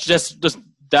 but that's that's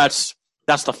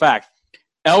the fact.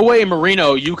 Elway and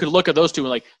Marino, you could look at those two and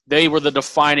like they were the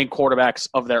defining quarterbacks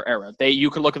of their era.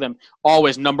 You could look at them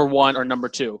always number 1 or number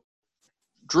 2.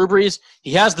 Drew Brees,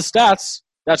 he has the stats.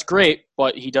 That's great,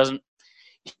 but he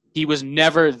was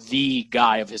never the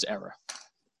guy of his era.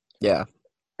 Yeah.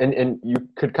 And you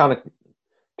could kind of,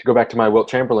 to go back to my Wilt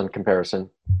Chamberlain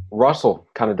comparison, Russell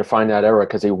kind of defined that era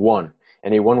because he won.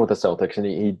 And he won with the Celtics. And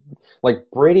he like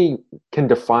Brady can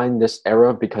define this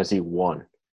era because he won.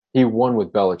 He won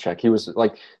with Belichick. He was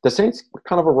like the Saints were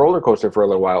kind of a roller coaster for a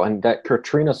little while. And that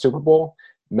Katrina Super Bowl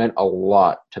meant a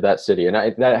lot to that city. And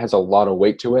that has a lot of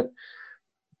weight to it.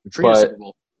 Katrina Super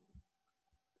Bowl.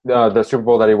 The Super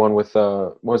Bowl that he won with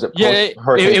what was it? Yeah,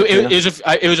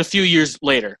 it was a few years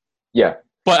later. Yeah,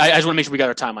 but I just want to make sure we got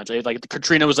our timelines right. Like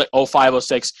Katrina was like 05,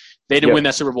 06. They didn't win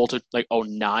that Super Bowl to like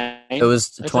 09. It was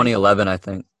 2011, I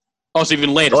think. Oh, so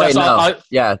even later. Oh, wait, no.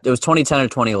 Yeah, it was 2010 or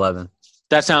 2011.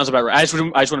 That sounds about right. I just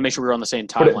want to make sure we were on the same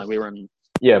timeline. We were in.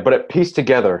 Yeah, but it pieced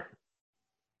together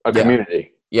a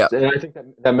community. Yeah, and I think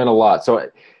that meant a lot. So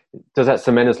does that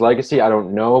cement his legacy? I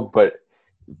don't know, but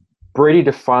Brady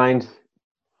defined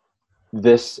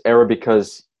this era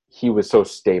because he was so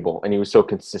stable and he was so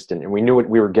consistent, and we knew what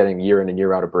we were getting year in and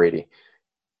year out of Brady.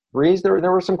 Brees, there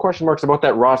were some question marks about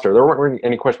that roster. There weren't really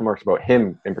any question marks about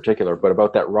him in particular, but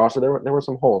about that roster, there were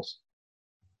some holes.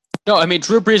 No, I mean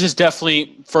Drew Brees is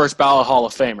definitely first ballot Hall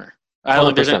of Famer. I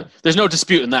don't think there's no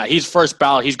dispute in that. He's first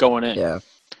ballot. He's going in. Yeah.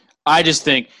 I just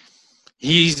think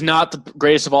he's not the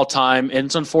greatest of all time, and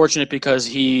it's unfortunate because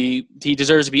he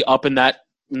deserves to be up in that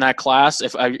class.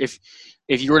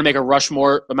 If you were to make a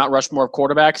Mount Rushmore of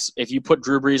quarterbacks, if you put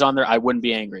Drew Brees on there, I wouldn't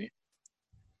be angry.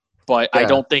 But I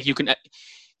don't think you can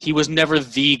 – he was never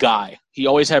the guy. He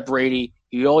always had Brady.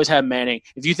 He always had Manning.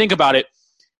 If you think about it,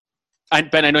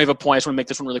 Ben, I know you have a point. I just want to make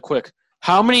this one really quick.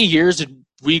 How many years did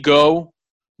we go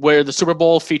where the Super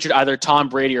Bowl featured either Tom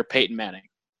Brady or Peyton Manning?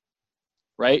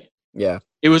 Right? Yeah.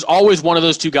 It was always one of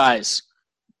those two guys.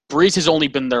 Brees has only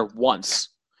been there once.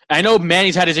 I know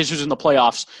Manning's had his issues in the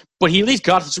playoffs, but he at least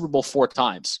got to the Super Bowl 4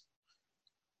 times.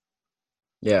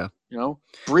 Yeah.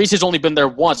 Brees has only been there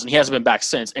once, and he hasn't been back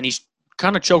since, and he's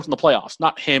kind of choked in the playoffs.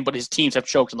 Not him, but his teams have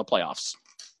choked in the playoffs.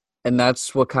 And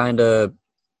that's what kind of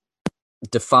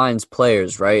defines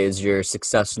players, right, is your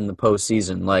success in the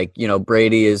postseason. Like,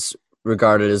 Brady is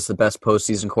regarded as the best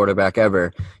postseason quarterback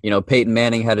ever. Peyton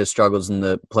Manning had his struggles in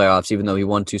the playoffs, even though he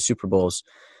won 2 Super Bowls.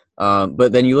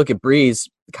 But then you look at Breeze,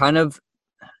 kind of,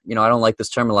 I don't like this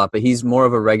term a lot, but he's more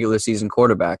of a regular season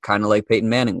quarterback, kind of like Peyton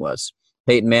Manning was.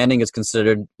 Peyton Manning is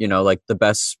considered, like the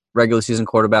best regular season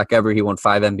quarterback ever. He won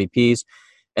 5 MVPs.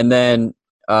 And then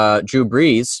Drew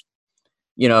Brees,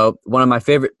 one of my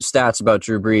favorite stats about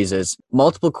Drew Brees is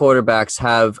multiple quarterbacks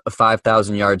have a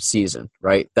 5,000-yard season,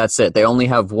 right? That's it. They only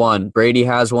have one. Brady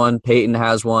has one. Peyton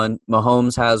has one.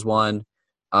 Mahomes has one.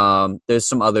 There's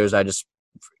some others. I just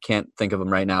can't think of them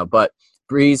right now. But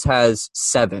Brees has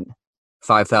 7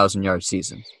 5,000-yard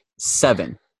seasons.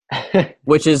 7.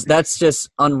 That's just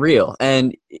unreal.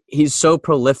 And he's so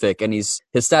prolific, and his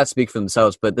stats speak for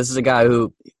themselves. But this is a guy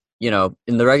who, in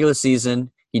the regular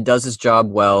season, he does his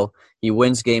job well. He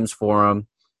wins games for him.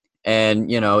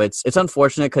 And, it's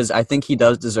unfortunate because I think he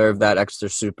does deserve that extra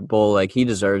Super Bowl. Like, he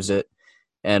deserves it.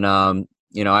 And,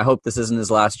 I hope this isn't his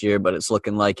last year, but it's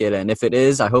looking like it. And if it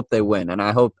is, I hope they win. And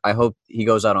I hope he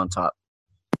goes out on top.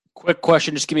 Quick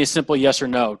question. Just give me a simple yes or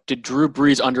no. Did Drew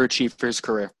Brees underachieve for his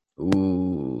career?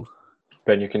 Ooh.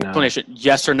 Ben, you can... Explanation.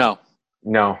 Yes or no?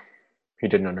 No, he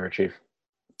didn't underachieve.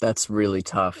 That's really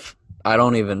tough. I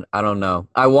don't know.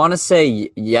 I want to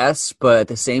say yes, but at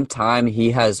the same time,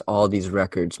 he has all these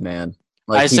records, man.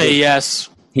 I say yes.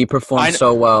 He performed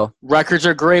so well. Records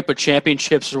are great, but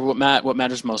championships are what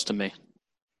matters most to me.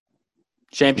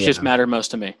 Championships matter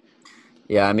most to me.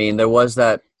 Yeah, I mean, there was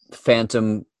that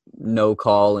phantom no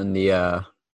call in the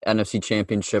NFC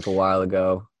Championship a while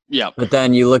ago. Yeah. But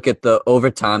then you look at the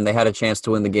overtime, they had a chance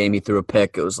to win the game. He threw a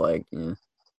pick. It was like,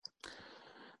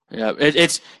 Yeah,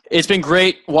 it's been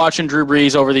great watching Drew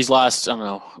Brees over these last,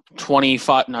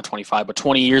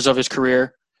 20 years of his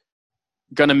career.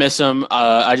 Gonna miss him.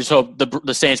 I just hope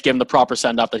the Saints give him the proper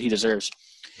send-off that he deserves.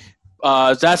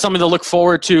 That's something to look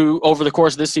forward to over the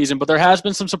course of this season, but there has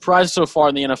been some surprises so far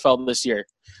in the NFL this year.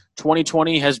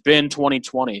 2020 has been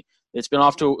 2020. It's been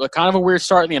off to a kind of a weird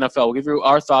start in the NFL. We'll give you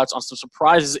our thoughts on some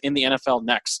surprises in the NFL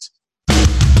next.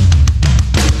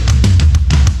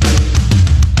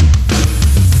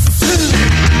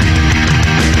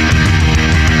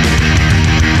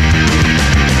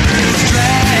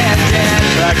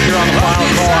 Back here on the Final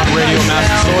Call on Radio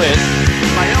Massasoit.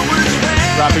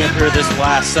 Wrapping up here this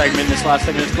last segment. This last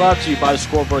segment is brought to you by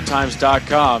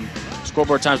ScoreboardTimes.com.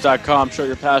 ScoreboardTimes.com. Show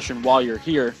your passion while you're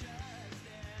here.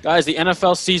 Guys, the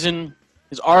NFL season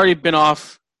has already been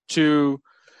off to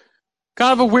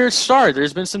kind of a weird start.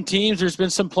 There's been some teams, there's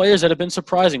been some players that have been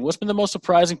surprising. What's been the most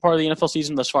surprising part of the NFL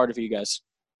season thus far for you guys?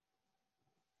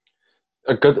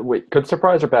 A good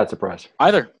surprise or bad surprise?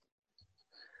 Either.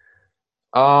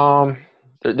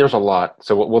 There's a lot,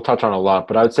 so we'll touch on a lot.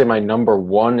 But I would say my number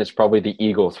one is probably the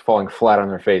Eagles falling flat on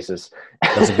their faces.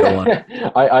 That's a good one.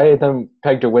 I had them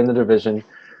pegged to win the division.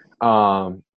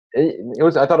 It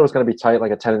was. I thought it was going to be tight,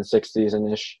 like a 10-6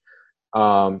 season-ish.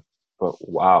 But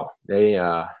wow, they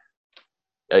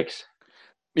yikes.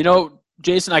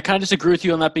 Jason, I kind of disagree with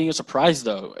you on that being a surprise,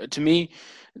 though. To me,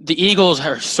 the Eagles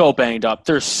are so banged up.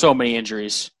 There's so many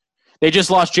injuries. They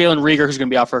just lost Jalen Reagor, who's going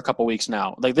to be out for a couple weeks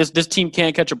now. Like this team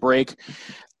can't catch a break.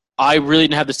 I really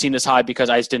didn't have this team this high because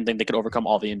I just didn't think they could overcome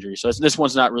all the injuries. So this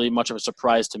one's not really much of a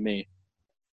surprise to me.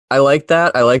 I like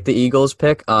that. I like the Eagles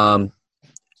pick. I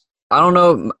don't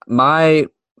know. My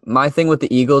thing with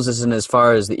the Eagles isn't as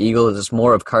far as the Eagles. It's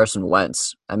more of Carson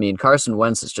Wentz. I mean, Carson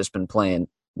Wentz has just been playing.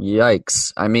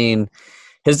 Yikes. I mean,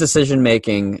 his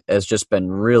decision-making has just been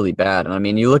really bad. And I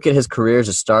mean, you look at his career as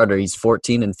a starter, he's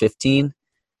 14-15.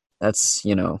 That's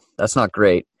not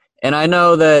great. And I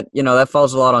know that, that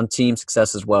falls a lot on team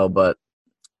success as well, but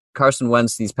Carson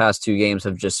Wentz these past 2 games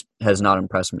has not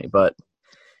impressed me. But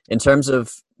in terms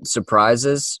of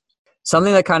surprises,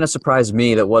 something that kind of surprised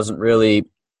me that wasn't really,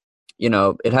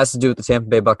 it has to do with the Tampa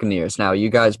Bay Buccaneers. Now,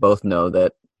 you guys both know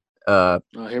that.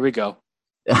 Here we go.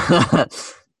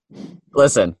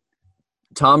 Listen,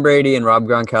 Tom Brady and Rob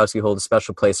Gronkowski hold a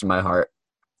special place in my heart.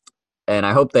 And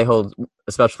I hope they hold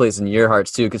a special place in your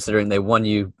hearts too, considering they won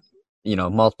you,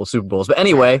 multiple Super Bowls. But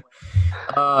anyway,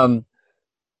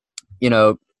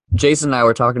 Jason and I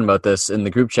were talking about this in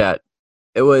the group chat.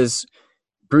 It was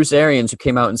Bruce Arians who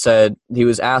came out and said he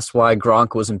was asked why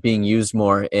Gronk wasn't being used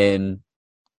more in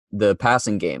the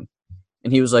passing game.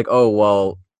 And he was like, oh,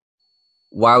 well,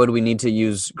 why would we need to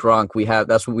use Gronk?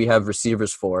 That's what we have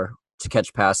receivers for, to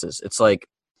catch passes. It's like,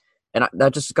 and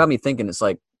that just got me thinking, it's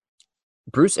like,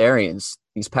 Bruce Arians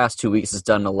these past 2 weeks has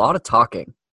done a lot of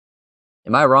talking.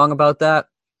 Am I wrong about that?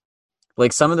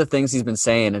 Like, some of the things he's been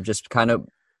saying have just kind of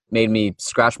made me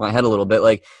scratch my head a little bit.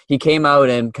 Like, he came out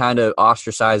and kind of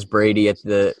ostracized Brady at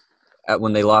the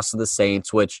when they lost to the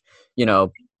Saints, which,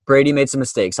 Brady made some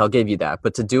mistakes. I'll give you that.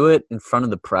 But to do it in front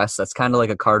of the press, that's kind of like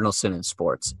a cardinal sin in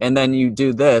sports. And then you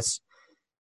do this.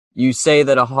 You say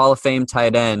that a Hall of Fame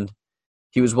tight end,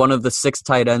 he was one of the 6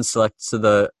 tight ends selected to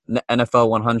the NFL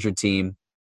 100 team,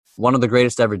 one of the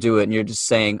greatest to ever do it, and you're just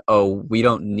saying, oh, we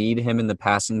don't need him in the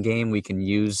passing game. We can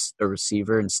use a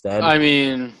receiver instead. I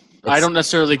mean, I don't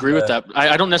necessarily agree with that.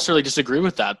 I don't necessarily disagree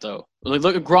with that, though. Like,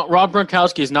 look, Rob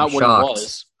Gronkowski is not what he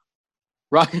was.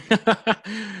 Rob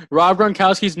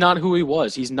Gronkowski is not who he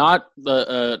was. He's not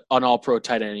an all-pro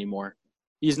tight end anymore.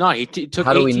 He's not. He took.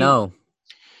 How do we know?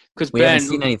 Because we haven't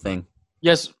seen anything.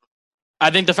 Yes,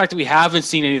 I think the fact that we haven't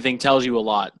seen anything tells you a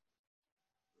lot.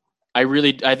 I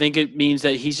think it means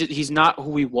that he's not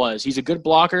who he was. He's a good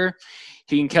blocker.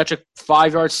 He can catch a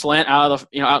 5-yard slant out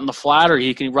in the flat, or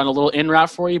he can run a little in route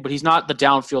for you. But he's not the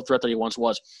downfield threat that he once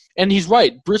was. And he's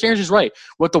right. Bruce Arians is right.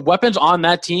 With the weapons on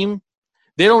that team,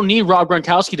 they don't need Rob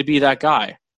Gronkowski to be that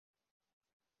guy.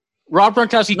 Rob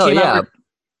Gronkowski came out.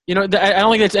 I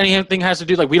don't think that's anything has to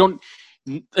do. Like, we don't.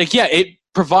 Like, yeah, it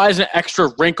provides an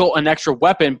extra wrinkle, an extra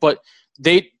weapon, but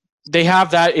they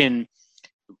have that in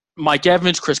Mike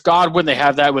Evans, Chris Godwin. They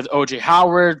have that with O.J.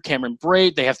 Howard, Cameron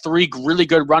Brate. They have 3 really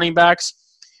good running backs.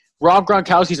 Rob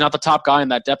Gronkowski's not the top guy in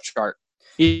that depth chart.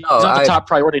 He's not the top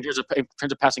priority in terms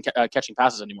of passing, catching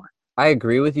passes anymore. I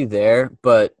agree with you there,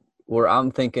 but where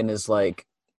I'm thinking is, like,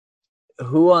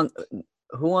 who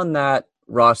on that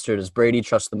roster does Brady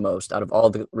trust the most out of all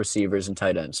the receivers and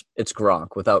tight ends? It's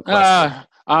Gronk, without question.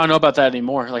 I don't know about that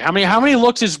anymore. Like, how many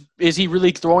looks is he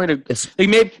really throwing to?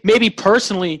 Like, maybe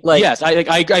personally, like, yes,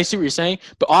 I see what you're saying,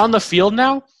 but on the field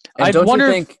now, I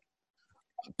wonder.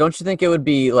 Don't you think it would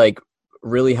be, like,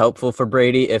 really helpful for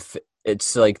Brady if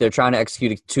it's like they're trying to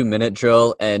execute a 2-minute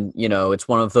drill and it's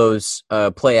one of those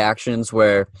play actions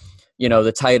where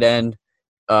the tight end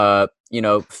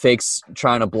fakes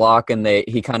trying to block and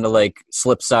he kind of like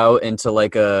slips out into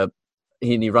like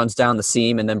he runs down the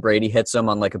seam and then Brady hits him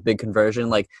on like a big conversion.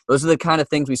 Like, those are the kind of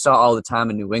things we saw all the time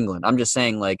in New England. I'm just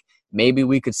saying, like, maybe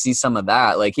we could see some of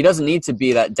that. Like, he doesn't need to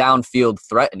be that downfield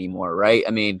threat anymore, right?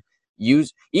 I mean,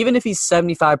 even if he's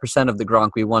 75% of the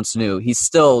Gronk we once knew, he's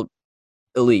still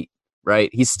elite, right?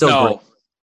 He's still great.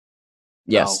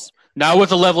 Yes. No. Not with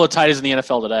the level of tight ends in the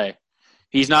NFL today.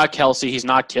 He's not Kelsey. He's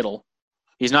not Kittle.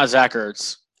 He's not Zach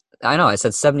Ertz. I know. I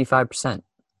said 75%.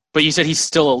 But you said he's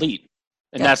still elite.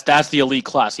 And that's the elite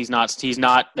class. He's not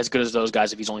as good as those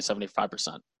guys if he's only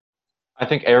 75%. I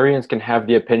think Arians can have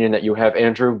the opinion that you have,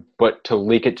 Andrew, but to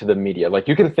leak it to the media. Like,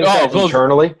 you can think that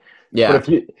internally. Yeah. But if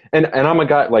you and I'm a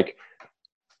guy, like,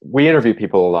 we interview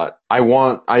people a lot.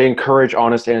 I encourage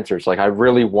honest answers. Like, I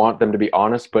really want them to be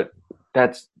honest, but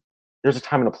there's a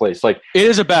time and a place. Like, it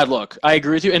is a bad look. I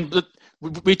agree with you. And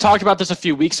we talked about this a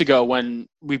few weeks ago when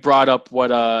we brought up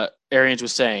what Arians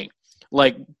was saying.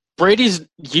 Like, Brady's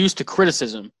used to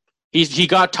criticism. He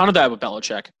got a ton of that with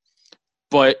Belichick.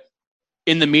 But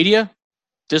in the media,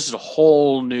 this is a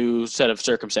whole new set of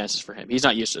circumstances for him. He's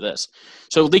not used to this.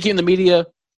 So leaking in the media,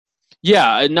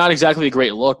 yeah, not exactly a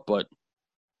great look, but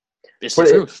it's the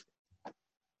truth.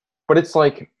 But it's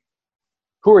like,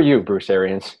 who are you, Bruce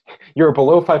Arians? You're a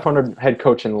below 500 head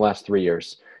coach in the last 3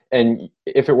 years. And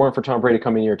if it weren't for Tom Brady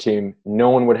coming to your team,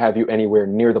 no one would have you anywhere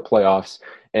near the playoffs,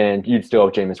 and you'd still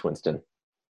have Jameis Winston.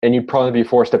 And you'd probably be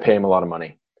forced to pay him a lot of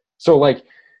money. So, like,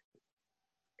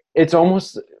 it's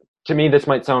almost, to me, this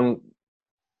might sound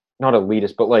not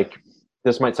elitist, but, like,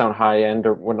 this might sound high-end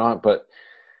or whatnot, but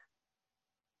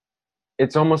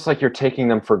it's almost like you're taking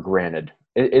them for granted.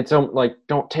 It's like,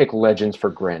 don't take legends for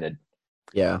granted.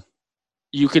 Yeah.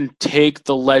 You can take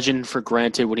the legend for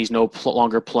granted when he's no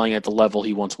longer playing at the level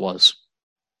he once was.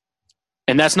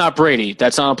 And that's not Brady.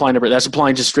 That's not applying to Brady. That's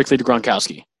applying just strictly to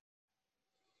Gronkowski.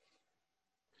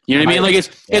 You know what I mean? Like,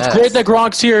 it's great that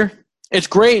Gronk's here. It's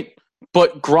great,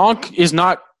 but Gronk is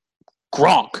not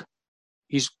Gronk.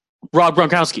 He's Rob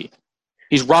Gronkowski.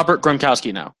 He's Robert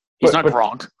Gronkowski now. He's not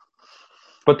Gronk.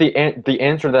 But the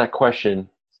answer to that question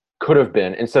could have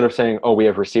been, instead of saying, oh, we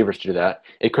have receivers to do that,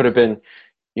 it could have been,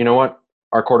 you know what?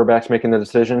 Our quarterback's making the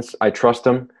decisions. I trust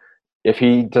him. If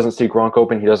he doesn't see Gronk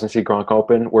open, he doesn't see Gronk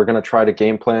open. We're going to try to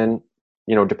game plan,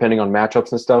 depending on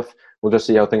matchups and stuff. We'll just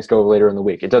see how things go later in the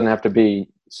week. It doesn't have to be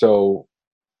so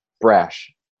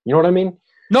brash. You know what I mean?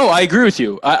 No, I agree with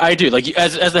you. I do. Like,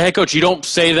 as the head coach, you don't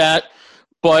say that.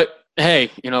 But,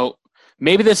 hey,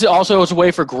 maybe this also is a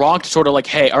way for Gronk to sort of like,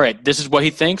 hey, all right, this is what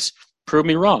he thinks. Prove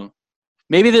me wrong.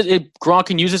 Maybe Gronk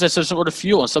can use this as some sort of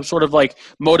fuel and some sort of like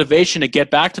motivation to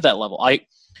get back to that level. I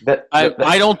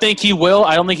don't think he will.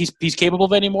 I don't think he's capable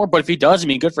of it anymore. But if he does, I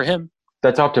mean, good for him.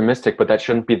 That's optimistic, but that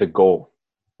shouldn't be the goal.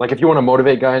 Like, if you want to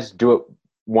motivate guys, do it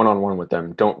one-on-one with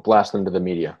them. Don't blast them to the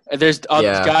media. There's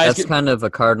yeah, guys, that's kind of a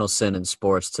cardinal sin in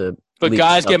sports to. but leak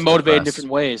guys stuff get to the motivated in press.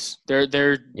 different ways.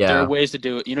 There Yeah. are ways to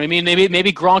do it. You know what I mean?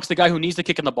 Maybe Gronk's the guy who needs the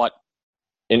kick in the butt.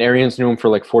 And Arians knew him for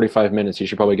like 45 minutes. You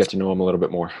should probably get to know him a little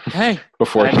bit more Hey,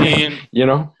 before. I mean, you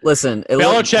know, Listen,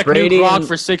 Belichick Brady knew Gronk and-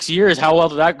 for 6 years. How well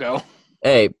did that go?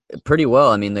 Hey, pretty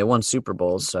well. I mean, they won Super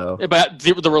Bowls, so But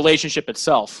the relationship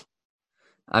itself.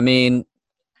 I mean,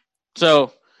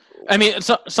 So, I mean, it's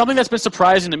something that's been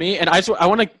surprising to me, and I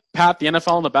want to pat the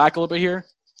NFL on the back a little bit here.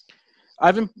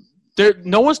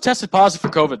 No one's tested positive for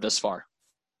COVID this far.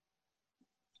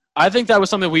 I think that was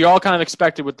something we all kind of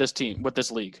expected with this team, with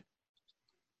this league.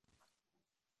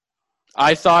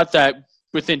 I thought that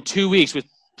within 2 weeks, with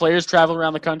players traveling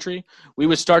around the country, we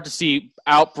would start to see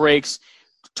outbreaks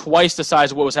twice the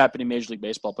size of what was happening in Major League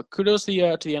Baseball. But kudos to the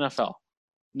NFL.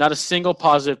 Not a single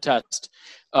positive test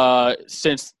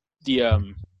since the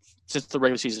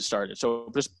regular season started. So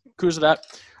just kudos to that.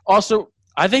 Also,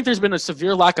 I think there's been a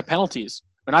severe lack of penalties,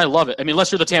 and I love it. I mean,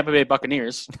 unless you're the Tampa Bay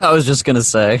Buccaneers. I was just gonna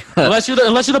say, unless you're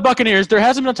the Buccaneers, there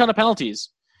hasn't been a ton of penalties.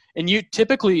 And you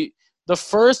typically the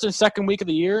first and second week of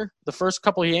the year, the first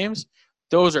couple of games,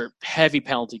 those are heavy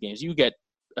penalty games. You get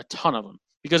a ton of them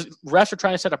because refs are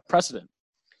trying to set a precedent.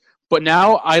 But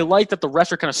now I like that the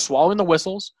refs are kind of swallowing the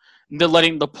whistles and they're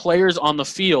letting the players on the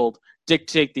field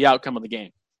dictate the outcome of the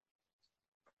game.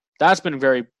 That's been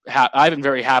I've been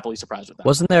very happily surprised with that.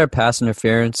 Wasn't there a pass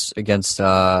interference against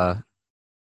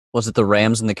was it the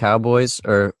Rams and the Cowboys,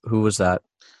 or who was that?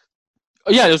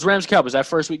 Oh, yeah, it was Rams Cowboys that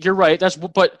first week. You're right.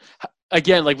 But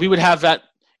again, like we would have that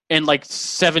in like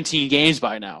 17 games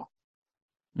by now.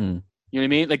 You know what I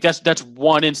mean? Like that's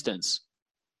one instance.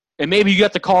 And maybe you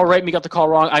got the call right, maybe you got the call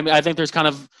wrong. I mean, I think there's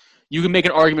you can make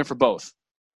an argument for both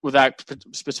with that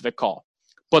specific call.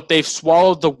 But they've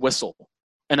swallowed the whistle,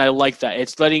 and I like that.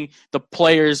 It's letting the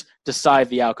players decide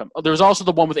the outcome. There was also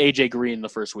the one with AJ Green the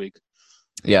first week.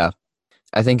 Yeah,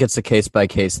 I think it's a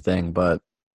case-by-case thing, but...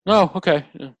 Oh, okay.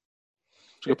 Yeah.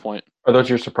 That's a good point. Are those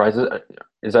your surprises?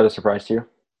 Is that a surprise to you?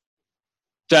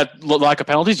 That lack of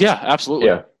penalties? Yeah, absolutely.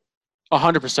 Yeah.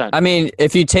 100%. I mean,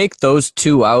 if you take those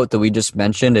two out that we just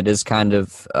mentioned, it is kind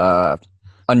of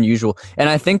unusual. And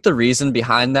I think the reason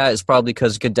behind that is probably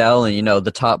because Goodell and,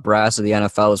 the top brass of the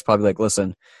NFL is probably like,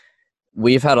 listen,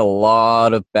 we've had a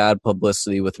lot of bad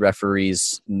publicity with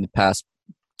referees in the past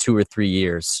 2 or 3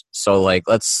 years. So,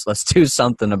 let's do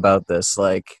something about this.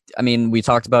 I mean, we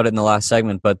talked about it in the last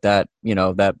segment, but that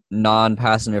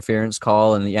non-pass interference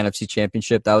call in the NFC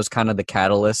Championship, that was kind of the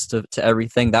catalyst to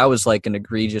everything. That was like an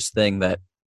egregious thing that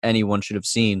anyone should have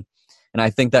seen. And I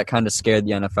think that kind of scared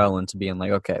the NFL into being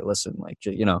like, okay, listen,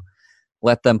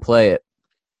 let them play it.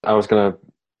 I was going to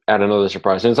add another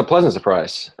surprise, and it's a pleasant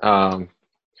surprise. Young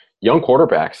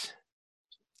quarterbacks.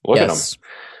 Look at them.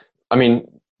 I mean,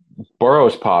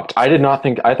 Burrow's popped. I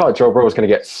thought Joe Burrow was going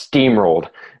to get steamrolled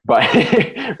by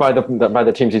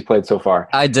the teams he's played so far.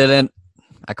 I didn't.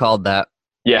 I called that.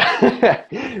 Yeah.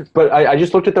 But I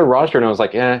just looked at their roster and I was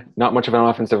like, not much of an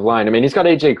offensive line. I mean, he's got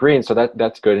AJ Green, so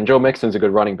that's good. And Joe Mixon's a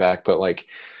good running back, but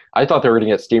I thought they were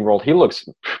going to get steamrolled. He looks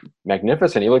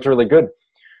magnificent. He looks really good.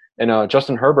 And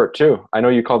Justin Herbert too. I know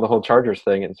you called the whole Chargers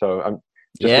thing, and so I'm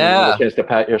just giving you a chance to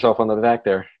pat yourself on the back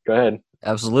there. Go ahead.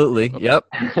 Absolutely. Yep.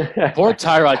 Poor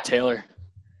Tyrod Taylor.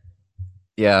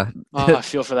 Yeah. I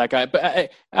feel for that guy. But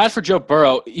as for Joe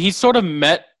Burrow, he's sort of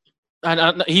met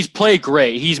 – he's played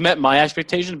great. He's met my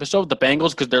expectations, but so have the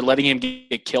Bengals because they're letting him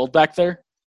get killed back there.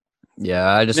 Yeah,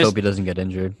 I just hope he doesn't get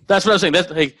injured. That's what I was saying.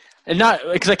 That's and not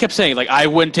because I kept saying I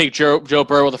wouldn't take Joe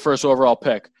Burrow with the first overall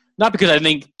pick. Not because I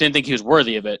didn't think he was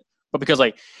worthy of it, but because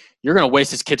you're going to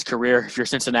waste this kid's career if you're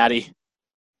Cincinnati.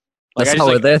 That's not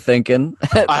what they're thinking.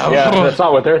 Yeah, that's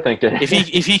not what they're thinking. If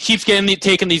he keeps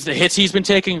taking the hits he's been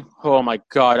taking, oh my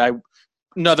God,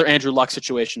 another Andrew Luck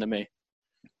situation to me.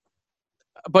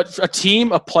 But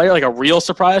a player like a real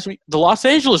surprise, the Los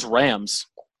Angeles Rams,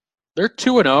 they're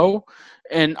 2-0,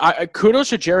 and kudos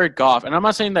to Jared Goff. And I'm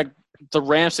not saying that the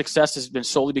Rams' success has been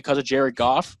solely because of Jared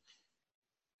Goff,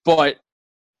 but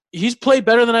he's played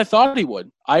better than I thought he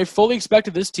would. I fully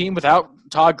expected this team without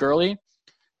Todd Gurley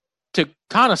to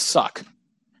kind of suck.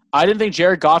 I didn't think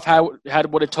Jared Goff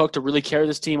had what it took to really carry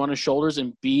this team on his shoulders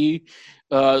and be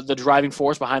the driving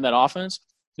force behind that offense.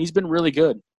 He's been really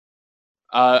good.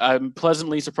 I'm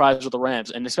pleasantly surprised with the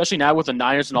Rams, and especially now with the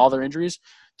Niners and all their injuries,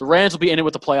 the Rams will be in it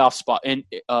with the playoff spot and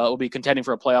will be contending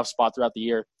for a playoff spot throughout the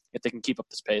year if they can keep up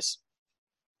this pace.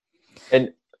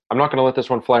 And I'm not going to let this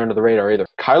one fly under the radar either.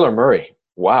 Kyler Murray.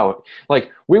 Wow.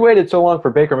 We waited so long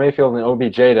for Baker Mayfield and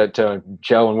OBJ to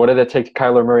gel, and what did it take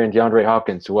Kyler Murray and DeAndre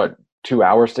Hopkins? 2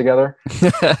 hours together.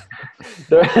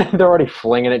 They're already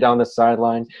flinging it down the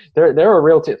sideline. They're a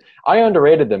real team. I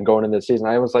underrated them going into the season.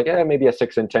 I was like, maybe a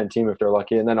 6-10 team if they're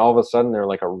lucky. And then all of a sudden they're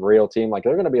like a real team. Like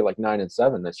they're going to be like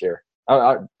 9-7 this year.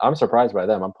 I'm surprised by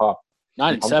them. I'm pumped.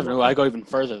 9-7. Ooh, I go even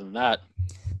further than that.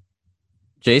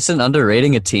 Jason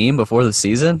underrating a team before the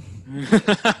season?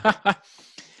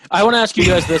 I want to ask you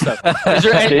guys this though.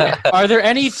 Are there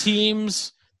any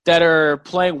teams that are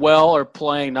playing well or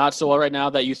playing not so well right now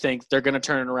that you think they're going to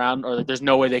turn it around, or there's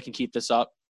no way they can keep this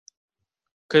up?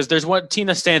 Because there's one team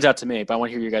that stands out to me, but I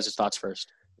want to hear you guys' thoughts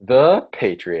first. The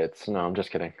Patriots. No, I'm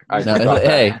just kidding.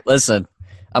 Hey, listen,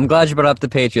 I'm glad you brought up the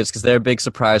Patriots because they're a big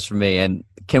surprise for me. And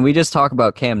can we just talk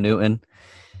about Cam Newton?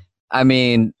 I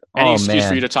mean, any excuse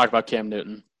for you to talk about Cam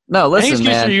Newton? No, listen, any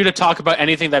excuse for you to talk about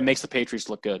anything that makes the Patriots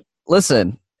look good?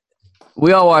 Listen,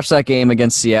 we all watched that game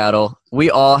against Seattle. We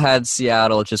all had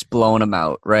Seattle just blowing them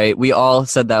out, right? We all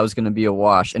said that was going to be a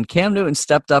wash. And Cam Newton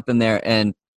stepped up in there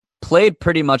and played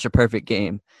pretty much a perfect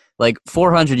game. Like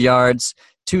 400 yards,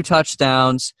 2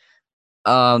 touchdowns,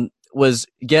 was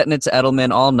getting it to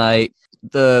Edelman all night.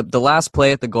 The last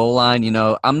play at the goal line,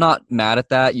 I'm not mad at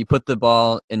that. You put the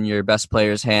ball in your best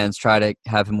player's hands, try to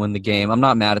have him win the game. I'm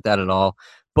not mad at that at all.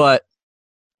 But,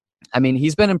 I mean,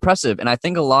 he's been impressive. And I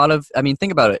think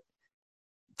think about it.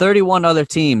 31 other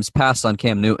teams passed on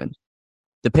Cam Newton.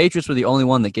 The Patriots were the only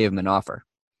one that gave him an offer.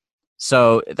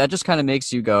 So that just kind of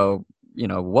makes you go,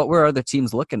 what were other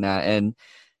teams looking at? And,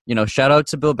 shout out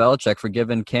to Bill Belichick for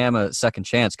giving Cam a second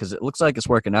chance because it looks like it's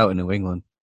working out in New England.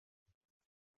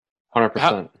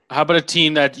 100%. How about a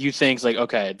team that you think's like,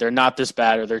 okay, they're not this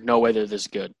bad or there's no way they're this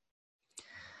good?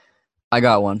 I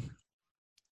got one.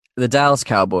 The Dallas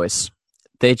Cowboys.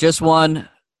 They just won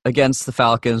against the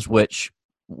Falcons, which,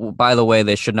 by the way,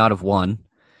 they should not have won.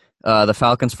 The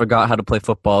Falcons forgot how to play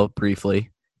football briefly,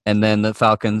 and then the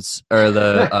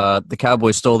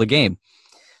Cowboys stole the game.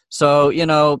 So,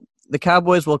 the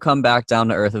Cowboys will come back down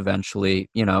to earth eventually.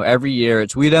 Every year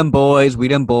it's we them boys,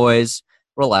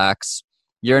 relax.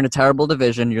 You're in a terrible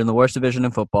division. You're in the worst division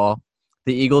in football.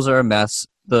 The Eagles are a mess.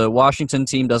 The Washington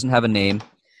team doesn't have a name.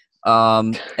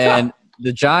 And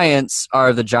the Giants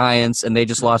are the Giants, and they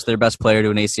just lost their best player to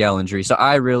an ACL injury. So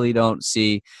I really don't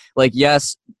see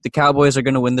yes, the Cowboys are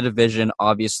going to win the division,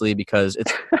 obviously, because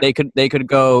they could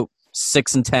go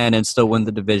 6-10 and still win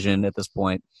the division at this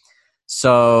point.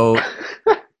 So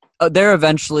they're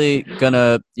eventually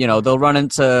gonna, they'll run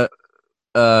into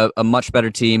a much better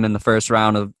team in the first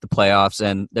round of the playoffs,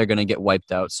 and they're gonna get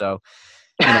wiped out. So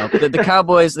the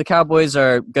Cowboys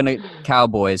are gonna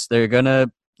Cowboys. They're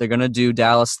gonna do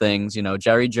Dallas things.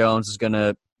 Jerry Jones is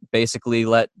gonna basically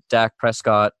let Dak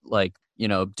Prescott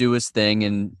do his thing.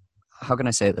 And how can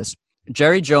I say this?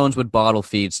 Jerry Jones would bottle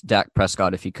feed Dak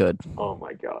Prescott if he could. Oh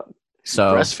my God!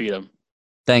 So breastfeed him.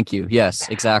 Thank you. Yes,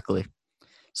 exactly.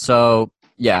 So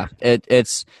yeah,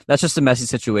 that's just a messy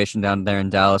situation down there in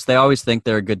Dallas. They always think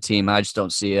they're a good team. I just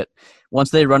don't see it.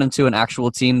 Once they run into an actual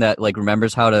team that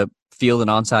remembers how to field an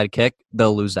onside kick,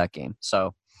 they'll lose that game.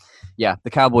 So yeah,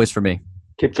 the Cowboys for me.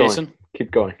 Keep going. Jason?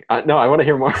 Keep going. No, I want to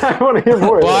hear more. I want to hear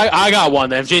more. Well, I got one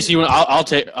then. If Jason, you want,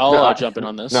 I'll jump in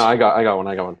on this. No, I got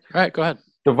one. All right, go ahead.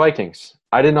 The Vikings.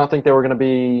 I did not think they were going to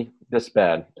be this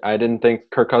bad. I didn't think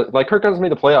Kirk Cousins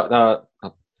made the playoff.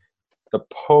 The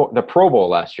Pro Bowl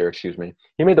last year, excuse me.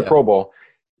 He made the Pro Bowl,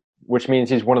 which means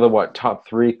he's one of the top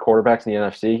 3 quarterbacks in the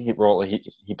NFC.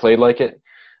 He played like it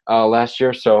last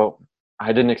year, so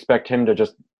I didn't expect him to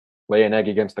just lay an egg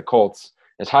against the Colts.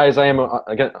 As high as I am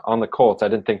on the Colts, I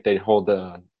didn't think they'd hold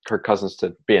Kirk Cousins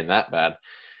to being that bad.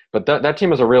 But that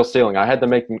team is a real ceiling. I had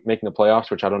them making the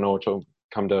playoffs, which I don't know which will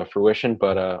come to fruition,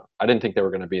 but I didn't think they were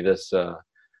going to be this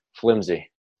flimsy.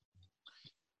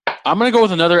 I'm going to go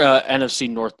with another NFC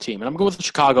North team, and I'm going to go with the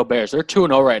Chicago Bears. They're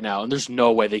 2-0 right now, and there's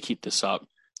no way they keep this up.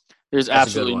 There's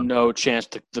absolutely no chance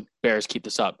the Bears keep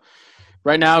this up.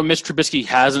 Right now, Mitch Trubisky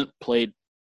hasn't played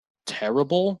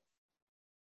terrible.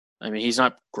 I mean, he's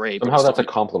not great. Somehow that's a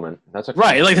compliment.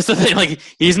 Right, that's the thing.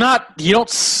 You don't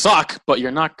suck, but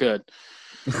you're not good.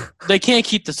 They can't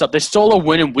keep this up. They stole a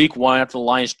win in Week 1 after the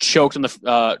Lions choked in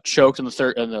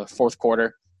the fourth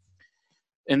quarter.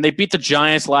 And they beat the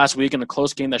Giants last week in a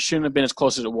close game that shouldn't have been as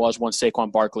close as it was once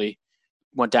Saquon Barkley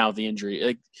went down with the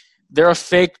injury. They're a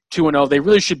fake 2-0. They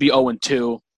really should be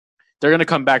 0-2. They're going to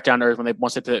come back down to earth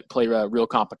once they play real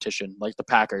competition, like the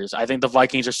Packers. I think the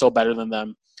Vikings are still better than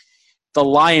them. The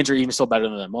Lions are even still better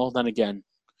than them. Well, then again,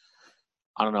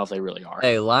 I don't know if they really are.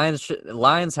 Hey, Lions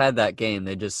had that game.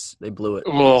 They blew it.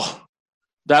 Oh,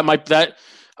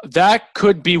 that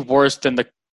could be worse than the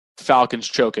Falcons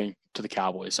choking to the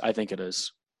Cowboys. I think it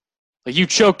is. Like, you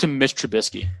choked to Mitch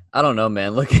Trubisky. I don't know,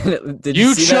 man. Look at it. Did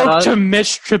You see that choked to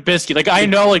Mitch Trubisky. Like, I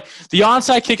know, like, the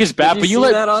onside kick is bad, Did but you you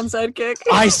see let that onside kick?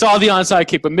 I saw the onside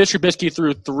kick, but Mitch Trubisky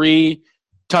threw 3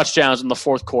 touchdowns in the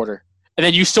fourth quarter. And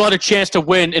then you still had a chance to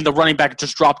win, and the running back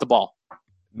just dropped the ball.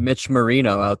 Mitch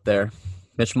Marino out there.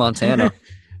 Mitch Montana.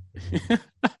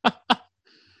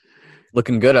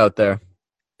 Looking good out there.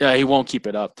 Yeah, he won't keep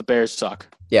it up. The Bears suck.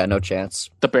 Yeah, no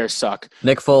chance. The Bears suck.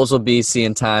 Nick Foles will be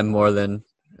seeing time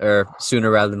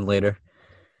sooner rather than later.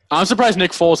 I'm surprised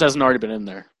Nick Foles hasn't already been in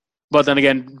there. But then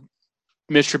again,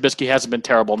 Mitch Trubisky hasn't been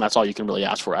terrible, and that's all you can really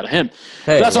ask for out of him.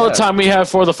 Hey, that's all the time we have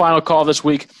for the final call this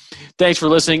week. Thanks for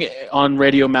listening on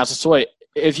Radio Massasoit.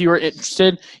 If you are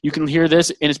interested, you can hear this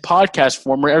in its podcast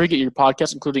form wherever you get your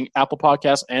podcasts, including Apple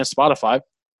Podcasts and Spotify.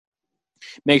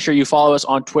 Make sure you follow us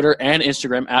on Twitter and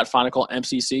Instagram at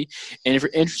FinalCallMCC. And if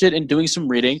you're interested in doing some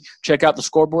reading, check out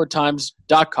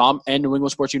thescoreboardtimes.com and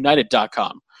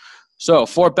NewEnglandSportsUnited.com. So,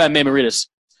 for Ben Mamaritas,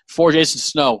 for Jason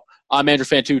Snow, I'm Andrew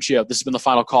Fantuccio. This has been the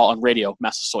Final Call on Radio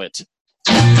Massasoit.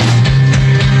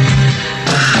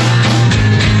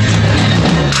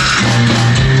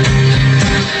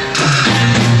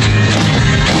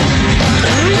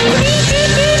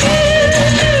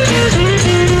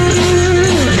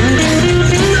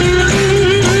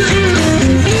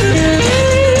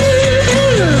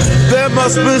 There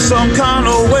must be some kind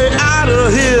of way out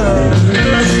of here.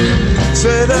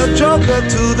 Say the joker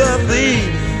to the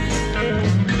thief.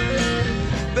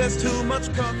 There's too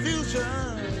much confusion.